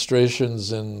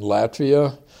demonstrations in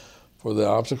Latvia for the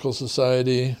Optical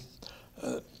Society.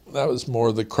 That was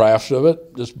more the craft of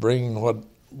it, just bringing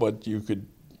what you could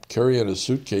carry in a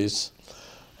suitcase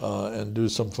and do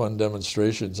some fun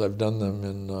demonstrations. I've done them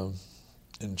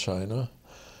in China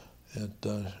at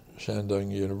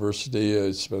Shandong University.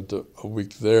 I spent a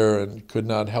week there and could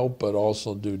not help but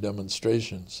also do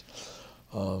demonstrations.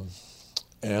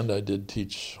 And I did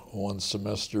teach one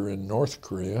semester in North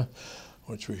Korea,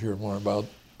 which we hear more about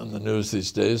in the news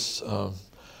these days.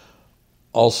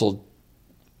 Also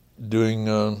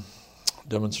doing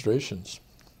demonstrations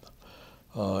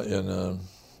in a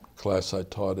class I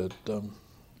taught at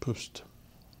PUST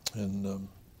in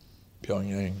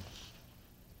Pyongyang.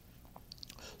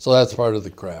 So that's part of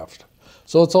the craft.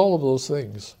 So it's all of those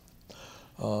things.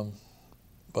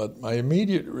 But my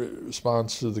immediate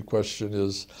response to the question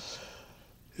is,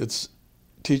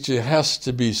 teaching has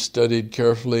to be studied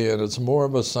carefully, and it's more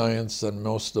of a science than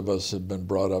most of us have been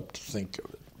brought up to think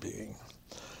of it being.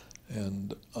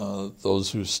 And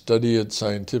those who study it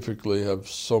scientifically have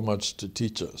so much to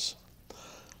teach us.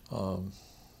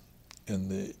 In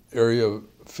the area of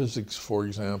physics, for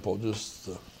example, just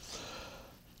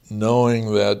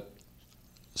knowing that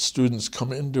students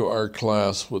come into our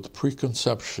class with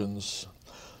preconceptions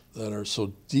that are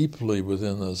so deeply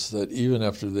within us that even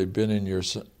after they've been in your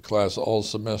class all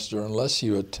semester, unless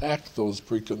you attack those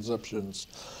preconceptions,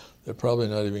 they're probably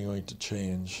not even going to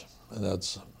change. And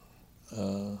that's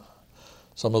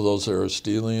some of those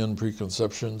Aristotelian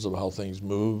preconceptions of how things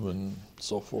move and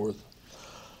so forth.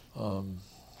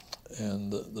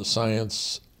 And the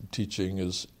science teaching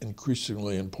is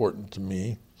increasingly important to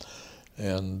me.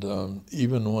 And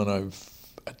even when I've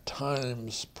at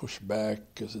times pushed back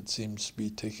because it seems to be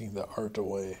taking the art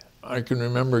away. I can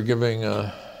remember giving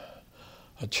a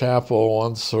chapel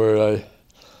once where I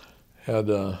had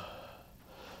an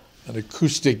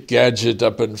acoustic gadget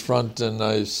up in front, and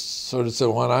I sort of said,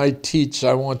 when I teach,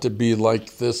 I want to be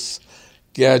like this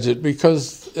gadget,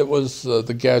 because it was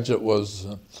the gadget was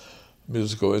a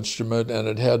musical instrument and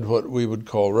it had what we would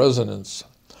call resonance.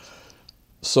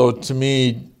 So to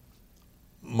me,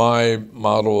 my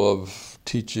model of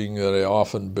teaching that I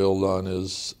often build on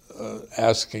is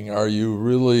asking, are you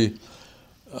really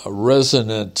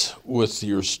resonant with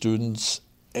your students,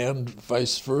 and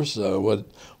vice versa?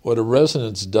 What a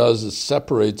resonance does is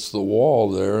separates the wall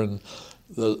there, and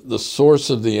the source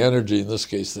of the energy, in this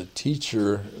case the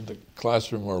teacher, the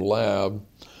classroom or lab,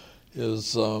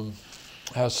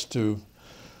 has to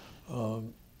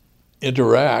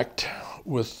interact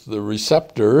with the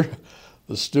receptor,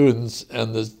 the students,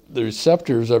 and the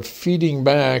receptors are feeding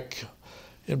back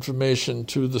information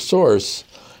to the source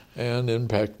and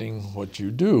impacting what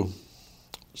you do.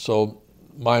 So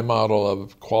my model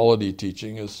of quality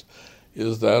teaching is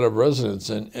that of resonance,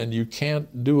 and you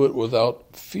can't do it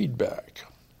without feedback.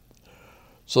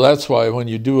 So that's why when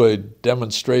you do a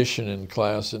demonstration in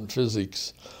class in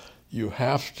physics, you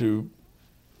have to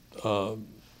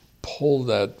pull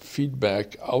that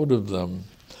feedback out of them,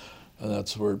 and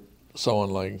that's where someone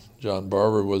like John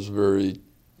Barber was very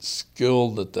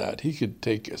skilled at that. He could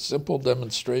take a simple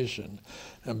demonstration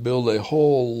and build a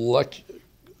whole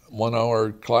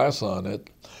 1-hour class on it,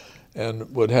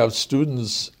 and would have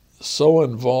students so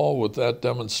involved with that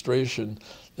demonstration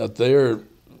that they're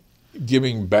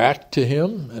giving back to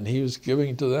him and he was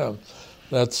giving to them.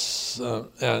 That's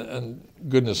and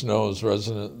goodness knows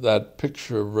that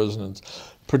picture of resonance,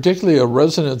 particularly a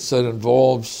resonance that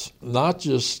involves not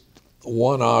just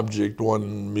one object,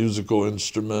 one musical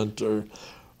instrument, or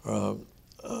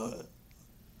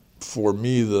for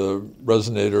me, the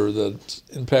resonator that's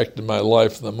impacted my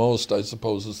life the most, I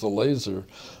suppose, is the laser.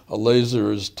 A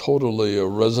laser is totally a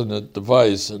resonant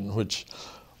device in which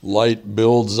light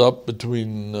builds up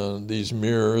between these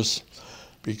mirrors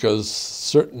because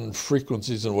certain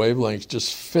frequencies and wavelengths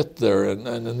just fit there. And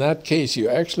in that case, you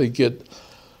actually get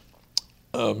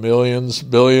millions,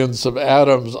 billions of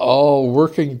atoms all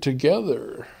working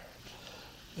together.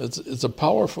 It is a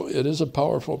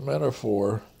powerful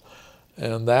metaphor,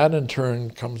 and that in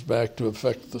turn comes back to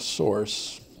affect the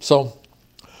source. So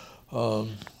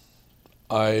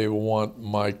I want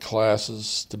my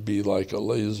classes to be like a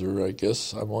laser, I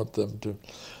guess. I want them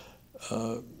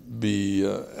to be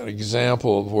an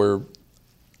example of where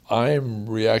I'm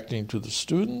reacting to the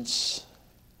students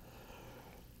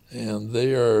and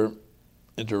they are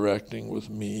interacting with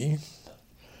me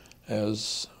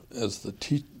as the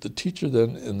teacher.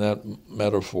 Then in that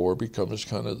metaphor becomes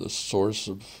kind of the source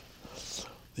of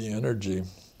the energy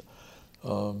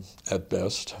at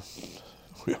best.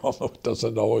 We all know it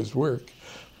doesn't always work,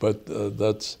 but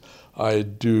I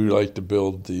do like to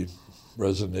build the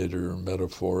resonator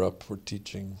metaphor up for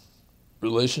teaching.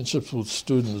 Relationships with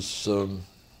students,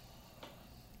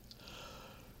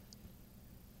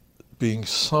 being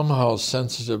somehow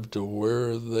sensitive to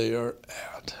where they are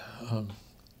at.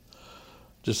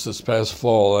 Just this past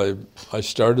fall, I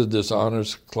started this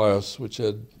honors class, which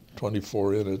had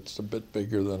 24 in it. It's a bit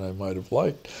bigger than I might have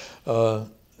liked.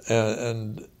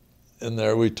 And in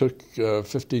there we took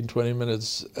 15, 20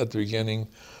 minutes at the beginning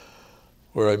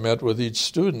where I met with each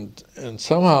student. And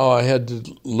somehow I had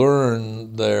to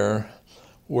learn there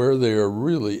where they are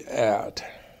really at.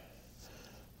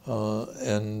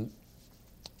 And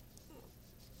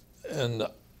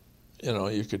you know,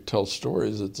 you could tell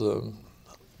stories. It's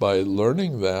by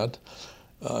learning that,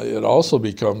 it also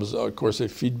becomes, of course, a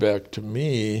feedback to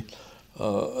me.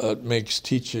 It makes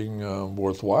teaching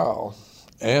worthwhile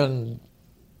and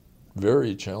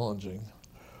very challenging,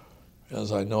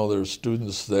 as I know there's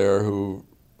students there who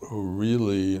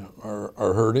really are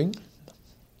hurting,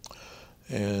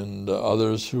 and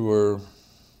others who are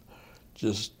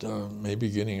just maybe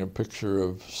getting a picture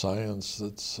of science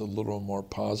that's a little more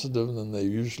positive than they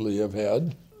usually have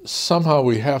had. Somehow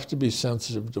we have to be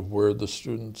sensitive to where the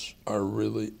students are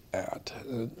really at.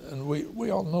 And we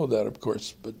all know that, of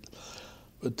course, but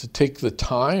to take the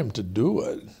time to do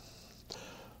it.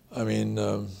 I mean,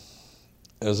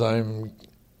 as I'm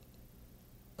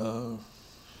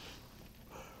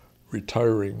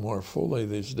retiring more fully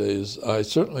these days, I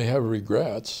certainly have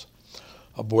regrets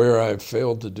of where I've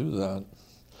failed to do that.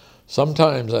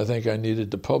 Sometimes I think I needed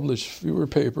to publish fewer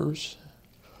papers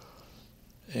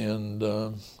and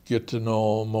get to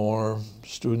know more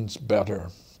students better.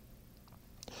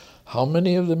 How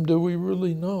many of them do we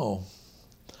really know?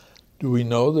 Do we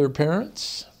know their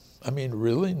parents? I mean,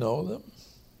 really know them?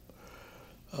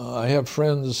 I have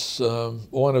friends,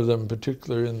 one of them in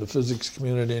particular in the physics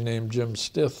community named Jim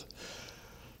Stith,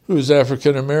 who's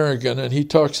African American, and he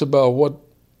talks about what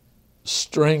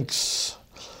strengths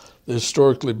the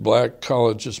historically black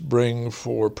colleges bring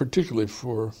particularly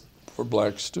for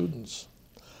black students.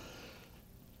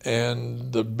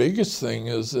 And the biggest thing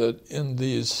is that in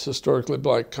these historically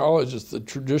black colleges, the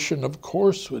tradition, of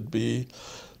course, would be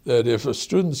that if a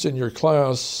student's in your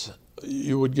class,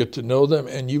 you would get to know them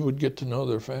and you would get to know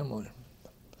their family.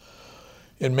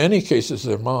 In many cases,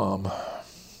 their mom,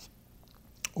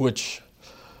 which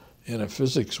in a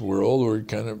physics world, we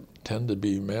kind of tend to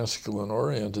be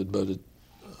masculine-oriented, but a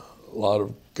lot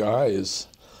of guys.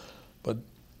 But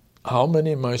how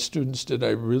many of my students did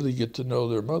I really get to know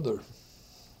their mother?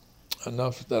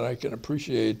 Enough that I can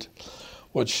appreciate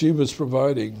what she was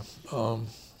providing.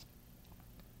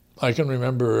 I can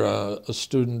remember a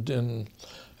student in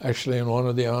one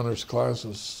of the honors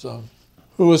classes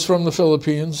who was from the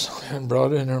Philippines and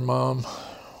brought in her mom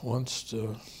once. It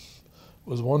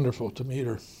was wonderful to meet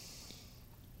her.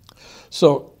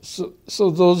 So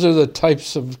those are the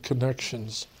types of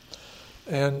connections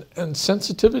and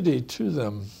sensitivity to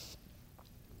them.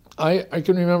 I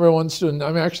can remember one student.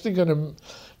 I'm actually going to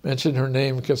mention her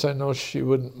name because I know she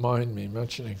wouldn't mind me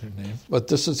mentioning her name. But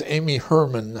this is Amy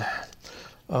Herman.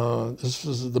 This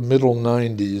was the middle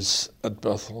 90s at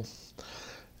Bethel.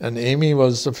 And Amy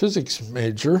was a physics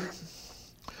major,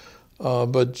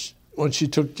 but when she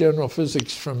took general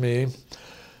physics from me,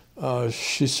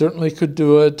 she certainly could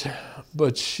do it,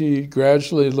 but she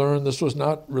gradually learned this was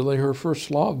not really her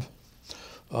first love,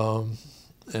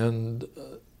 and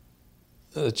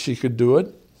that she could do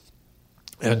it.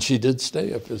 And she did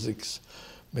stay a physics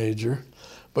major,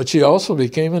 but she also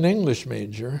became an English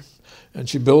major. And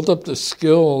she built up the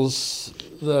skills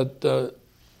that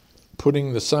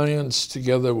putting the science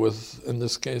together with, in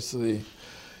this case, the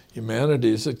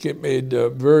humanities, it made a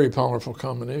very powerful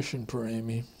combination for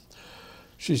Amy.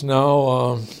 She's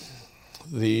now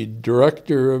the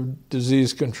director of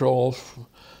disease control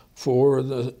for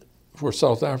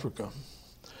South Africa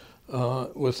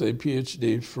with a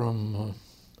PhD from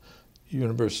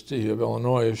University of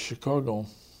Illinois, Chicago,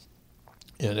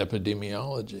 in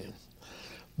epidemiology.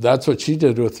 That's what she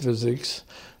did with physics.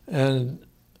 And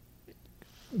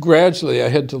gradually I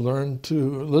had to learn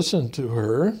to listen to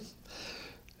her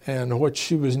and what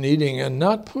she was needing and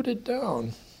not put it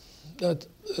down. That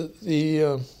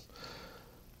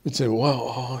we'd say,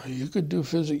 well, you could do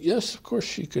physics. Yes, of course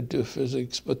she could do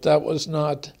physics, but that was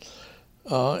not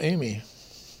Amy.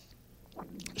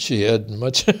 She had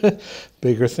much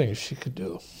bigger things she could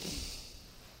do.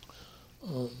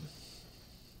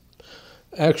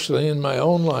 Actually, in my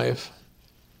own life,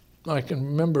 I can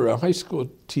remember a high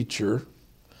school teacher.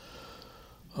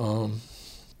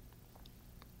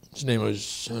 His name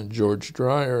was George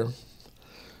Dreyer,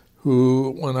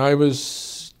 who, when I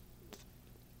was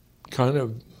kind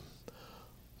of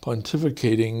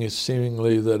pontificating,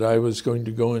 seemingly that I was going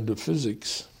to go into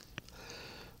physics,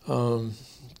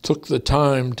 took the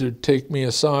time to take me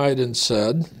aside and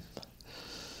said,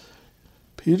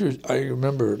 Peter, I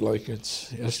remember it like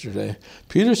it's yesterday.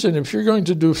 Peterson, if you're going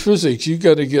to do physics, you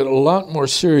got to get a lot more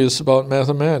serious about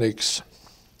mathematics.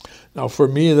 Now, for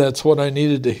me, that's what I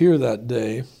needed to hear that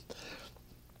day.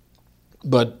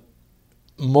 But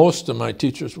most of my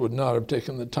teachers would not have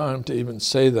taken the time to even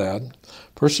say that.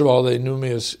 First of all, they knew me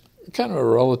as kind of a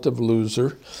relative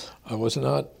loser. I was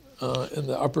not in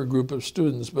the upper group of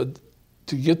students, but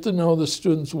to get to know the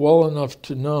students well enough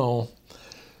to know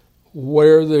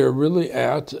where they're really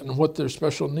at and what their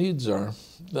special needs are.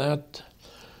 That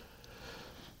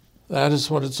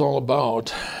is what it's all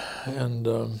about,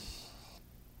 and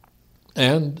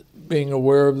being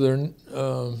aware of their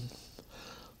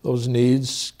those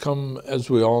needs come, as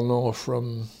we all know,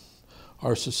 from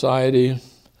our society.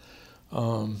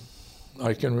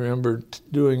 I can remember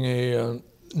doing a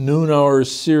noon hour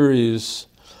series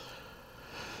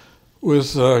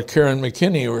with Karen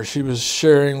McKinney, where she was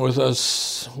sharing with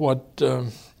us what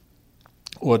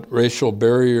racial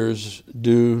barriers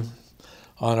do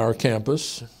on our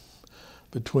campus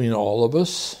between all of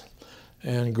us,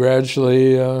 and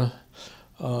gradually,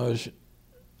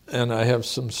 and I have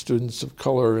some students of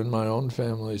color in my own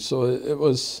family, so it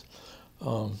was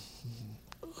a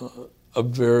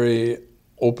very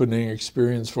opening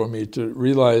experience for me to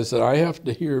realize that I have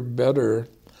to hear better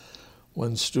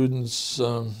when students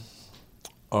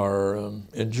are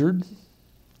injured,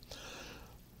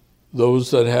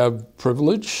 those that have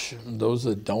privilege, and those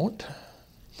that don't.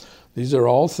 These are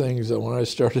all things that when I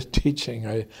started teaching,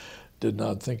 I did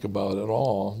not think about at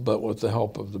all. But with the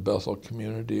help of the Bethel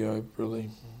community, I've really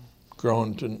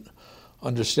grown to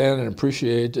understand and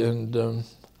appreciate and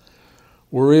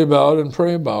worry about and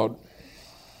pray about.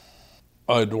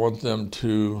 I'd want them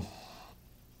to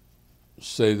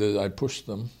say that I pushed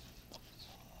them.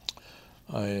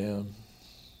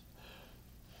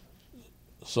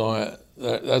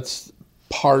 That's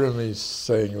part of me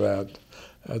saying that.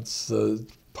 That's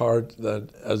part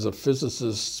that as a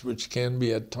physicist, which can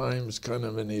be at times kind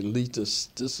of an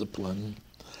elitist discipline,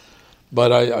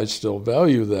 but I still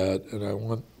value that, and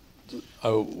I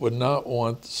would not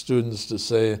want students to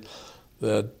say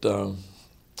that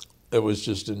it was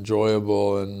just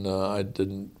enjoyable and I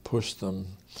didn't push them.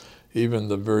 Even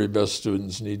the very best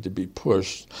students need to be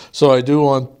pushed. So I do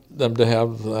want them to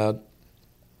have that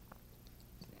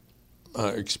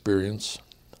experience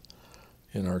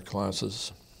in our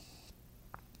classes,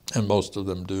 and most of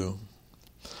them do.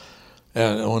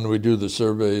 And when we do the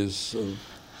surveys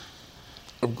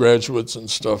of graduates and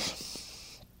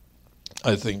stuff,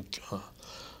 I think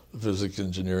the physics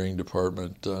engineering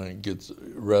department gets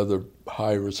rather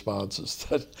high responses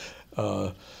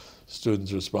that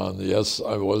students respond, yes,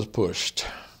 I was pushed.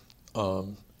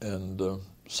 And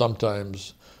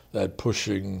sometimes that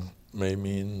pushing may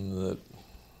mean that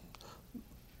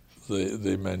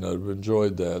they may not have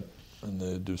enjoyed that and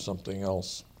they do something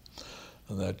else.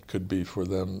 And that could be for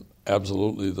them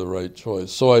absolutely the right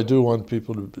choice. So I do want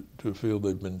people to feel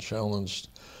they've been challenged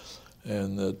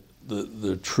and that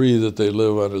the tree that they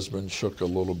live on has been shook a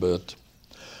little bit.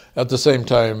 At the same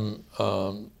time,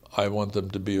 I want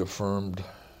them to be affirmed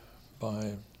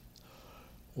by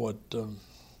what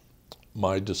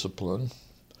my discipline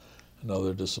and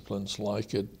other disciplines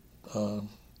like it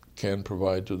can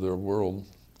provide to their world.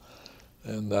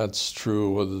 And that's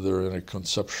true whether they're in a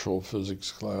conceptual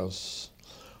physics class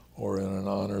or in an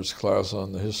honors class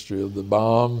on the history of the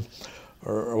bomb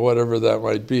or whatever that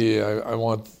might be. I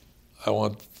want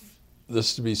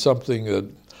this to be something that,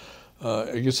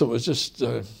 I guess it was just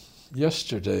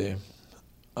yesterday,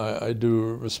 I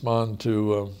do respond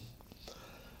to,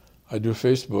 I do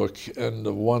Facebook, and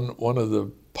one of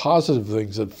the positive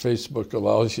things that Facebook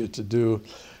allows you to do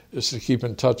is to keep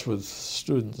in touch with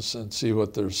students and see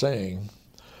what they're saying.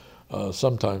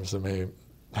 Sometimes they may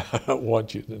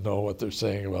want you to know what they're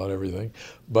saying about everything,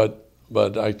 but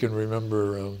I can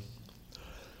remember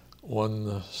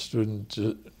one student,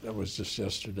 that was just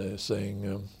yesterday,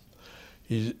 saying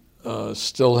he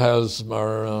still has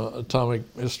our Atomic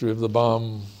History of the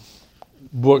Bomb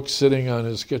book sitting on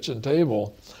his kitchen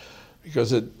table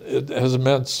because it has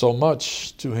meant so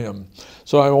much to him.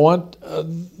 So I want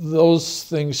those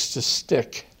things to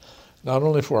stick, not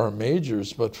only for our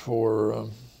majors, but for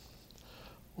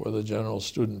the general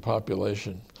student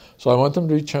population. So I want them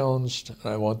to be challenged, and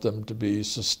I want them to be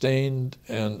sustained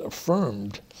and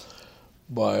affirmed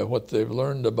by what they've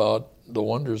learned about the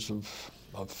wonders of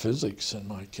physics, in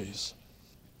my case.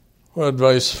 Well,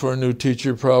 advice for a new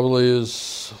teacher probably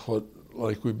is what,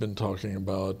 like we've been talking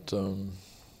about.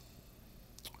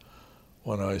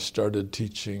 When I started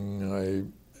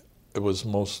teaching, it was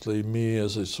mostly me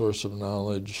as a source of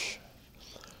knowledge.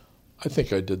 I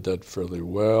think I did that fairly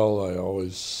well. I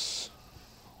always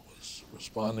was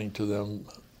responding to them,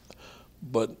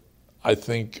 but I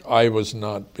think I was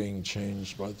not being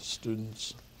changed by the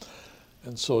students.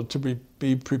 And so to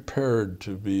be prepared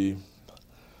to be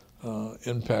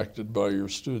impacted by your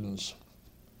students.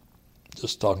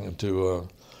 Just talking to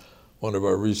one of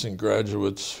our recent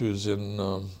graduates who's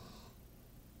in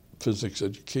physics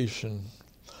education,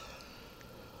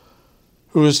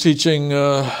 who is teaching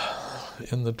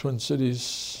in the Twin Cities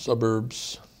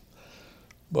suburbs,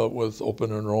 but with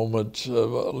open enrollment,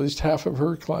 at least half of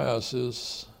her class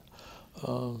is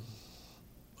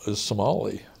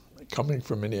Somali, coming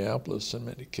from Minneapolis in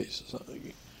many cases,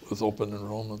 with open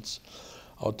enrollments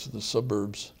out to the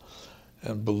suburbs.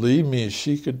 And believe me,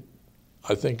 she could,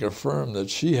 I think, affirm that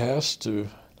she has to,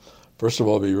 first of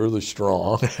all, be really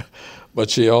strong, but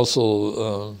she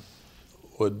also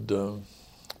would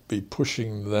be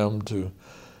pushing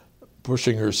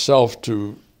herself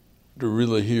to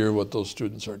really hear what those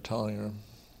students are telling her.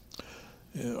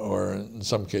 Or in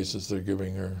some cases, they're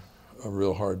giving her a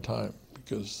real hard time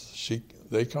because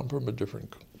they come from a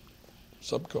different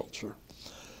subculture.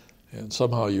 And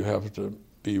somehow you have to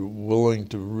be willing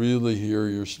to really hear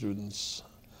your students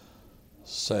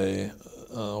say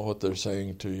what they're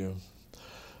saying to you.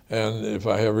 And if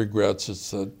I have regrets,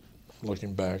 it's that,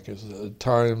 looking back, is at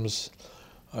times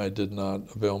I did not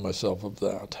avail myself of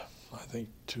that. I think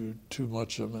to too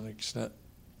much of an extent.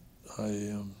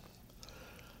 I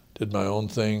did my own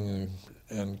thing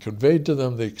and conveyed to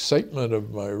them the excitement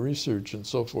of my research and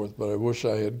so forth, but I wish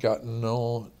I had gotten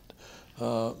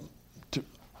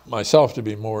myself to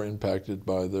be more impacted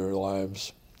by their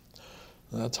lives.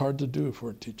 And that's hard to do for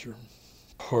a teacher.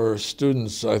 For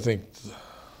students, I think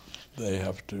they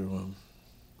have to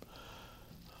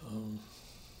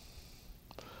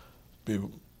be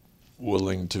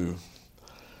willing to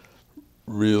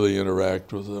really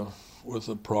interact with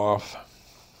a prof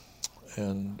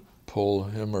and pull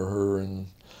him or her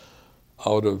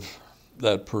out of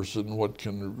that person what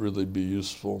can really be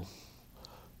useful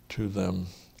to them.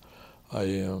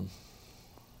 I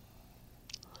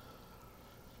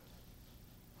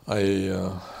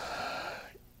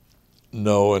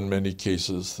know in many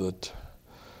cases that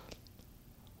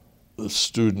the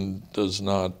student does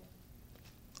not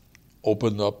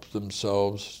open up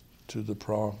themselves to the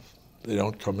prof. They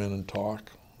don't come in and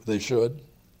talk. They should.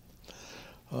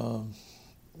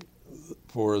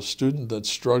 For a student that's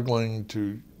struggling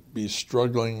to be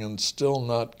struggling and still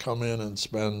not come in and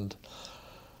spend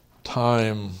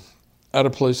time at a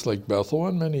place like Bethel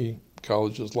and many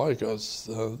colleges like us,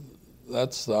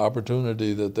 that's the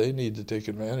opportunity that they need to take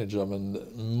advantage of, and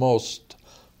most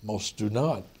do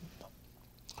not.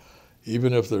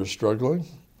 Even if they're struggling,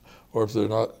 or if they're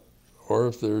not, or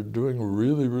if they're doing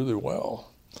really, really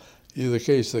well. Either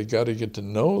case, they got to get to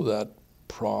know that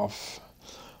prof.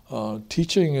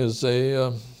 Teaching is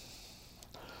a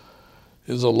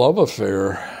love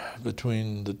affair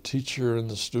between the teacher and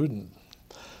the student,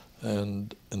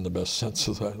 and in the best sense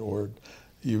of that word,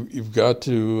 you've got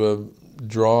to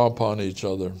draw upon each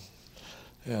other,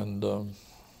 and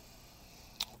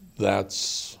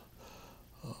that's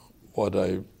what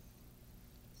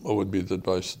would be the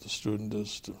advice of the student,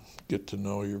 is to get to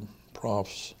know your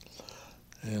profs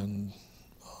and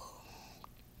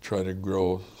try to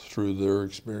grow through their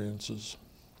experiences.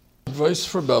 Advice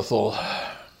for Bethel, I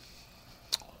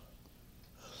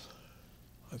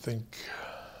think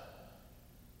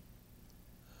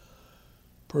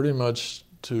pretty much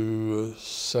to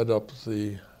set up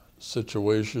the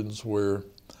situations where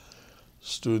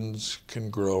students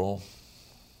can grow.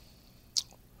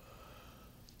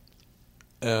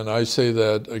 And I say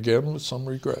that, again, with some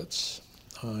regrets.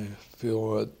 I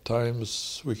feel at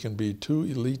times we can be too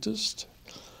elitist.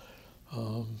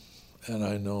 And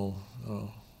I know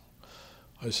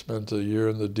I spent a year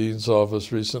in the dean's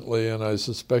office recently, and I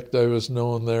suspect I was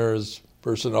known there as a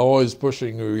person always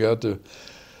pushing. We got to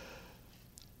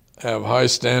have high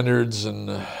standards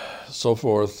and so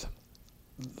forth.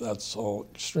 That's all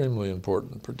extremely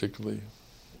important, particularly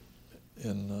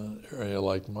in an area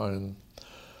like mine.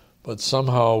 But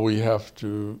somehow we have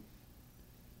to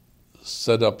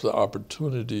set up the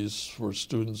opportunities for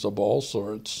students of all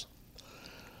sorts,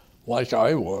 like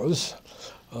I was.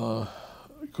 I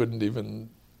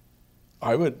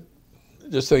would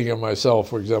just think of myself,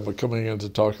 for example, coming in to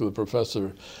talk to the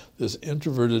professor, this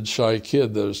introverted, shy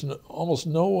kid, there's almost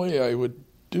no way I would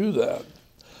do that.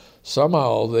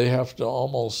 Somehow they have to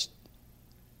almost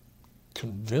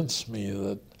convince me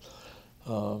that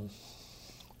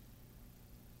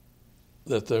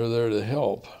they're there to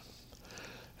help.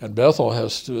 And Bethel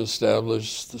has to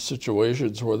establish the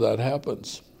situations where that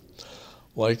happens.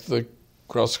 Like the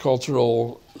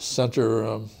cross-cultural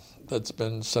center that's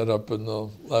been set up in the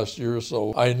last year or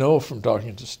so. I know from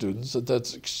talking to students that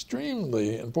that's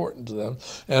extremely important to them.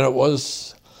 And it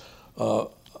was a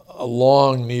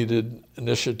long-needed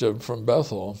initiative from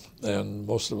Bethel, and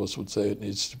most of us would say it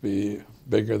needs to be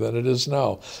bigger than it is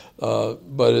now.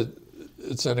 But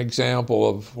it's an example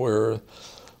of where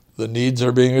the needs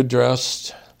are being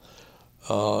addressed,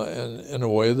 and in a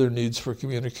way their needs for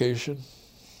communication.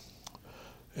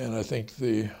 And I think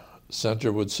the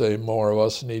center would say more of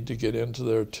us need to get into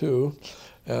there too.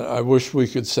 And I wish we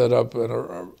could set up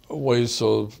a way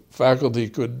so faculty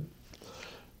could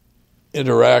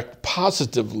interact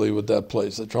positively with that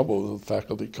place. The trouble with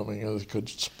faculty coming in, it could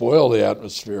spoil the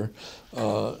atmosphere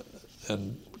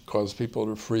and cause people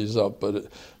to freeze up. But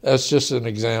that's just an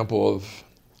example of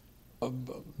a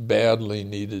badly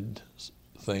needed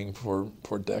thing for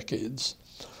decades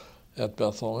at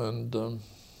Bethel, and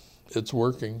it's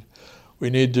working.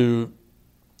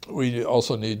 We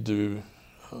also need to,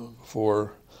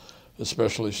 for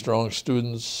especially strong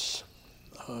students,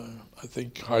 I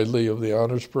think highly of the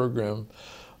honors program.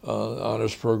 The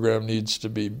honors program needs to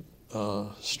be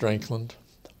strengthened,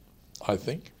 I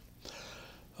think.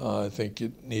 I think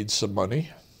it needs some money,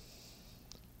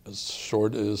 as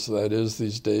short as that is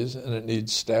these days, and it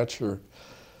needs stature.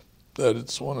 That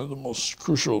it's one of the most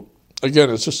crucial. Again,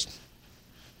 it's just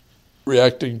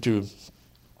reacting to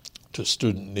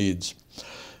student needs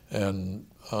and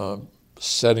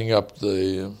setting up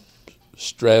the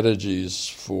strategies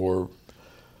for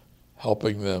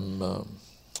helping them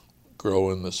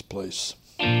grow in this place.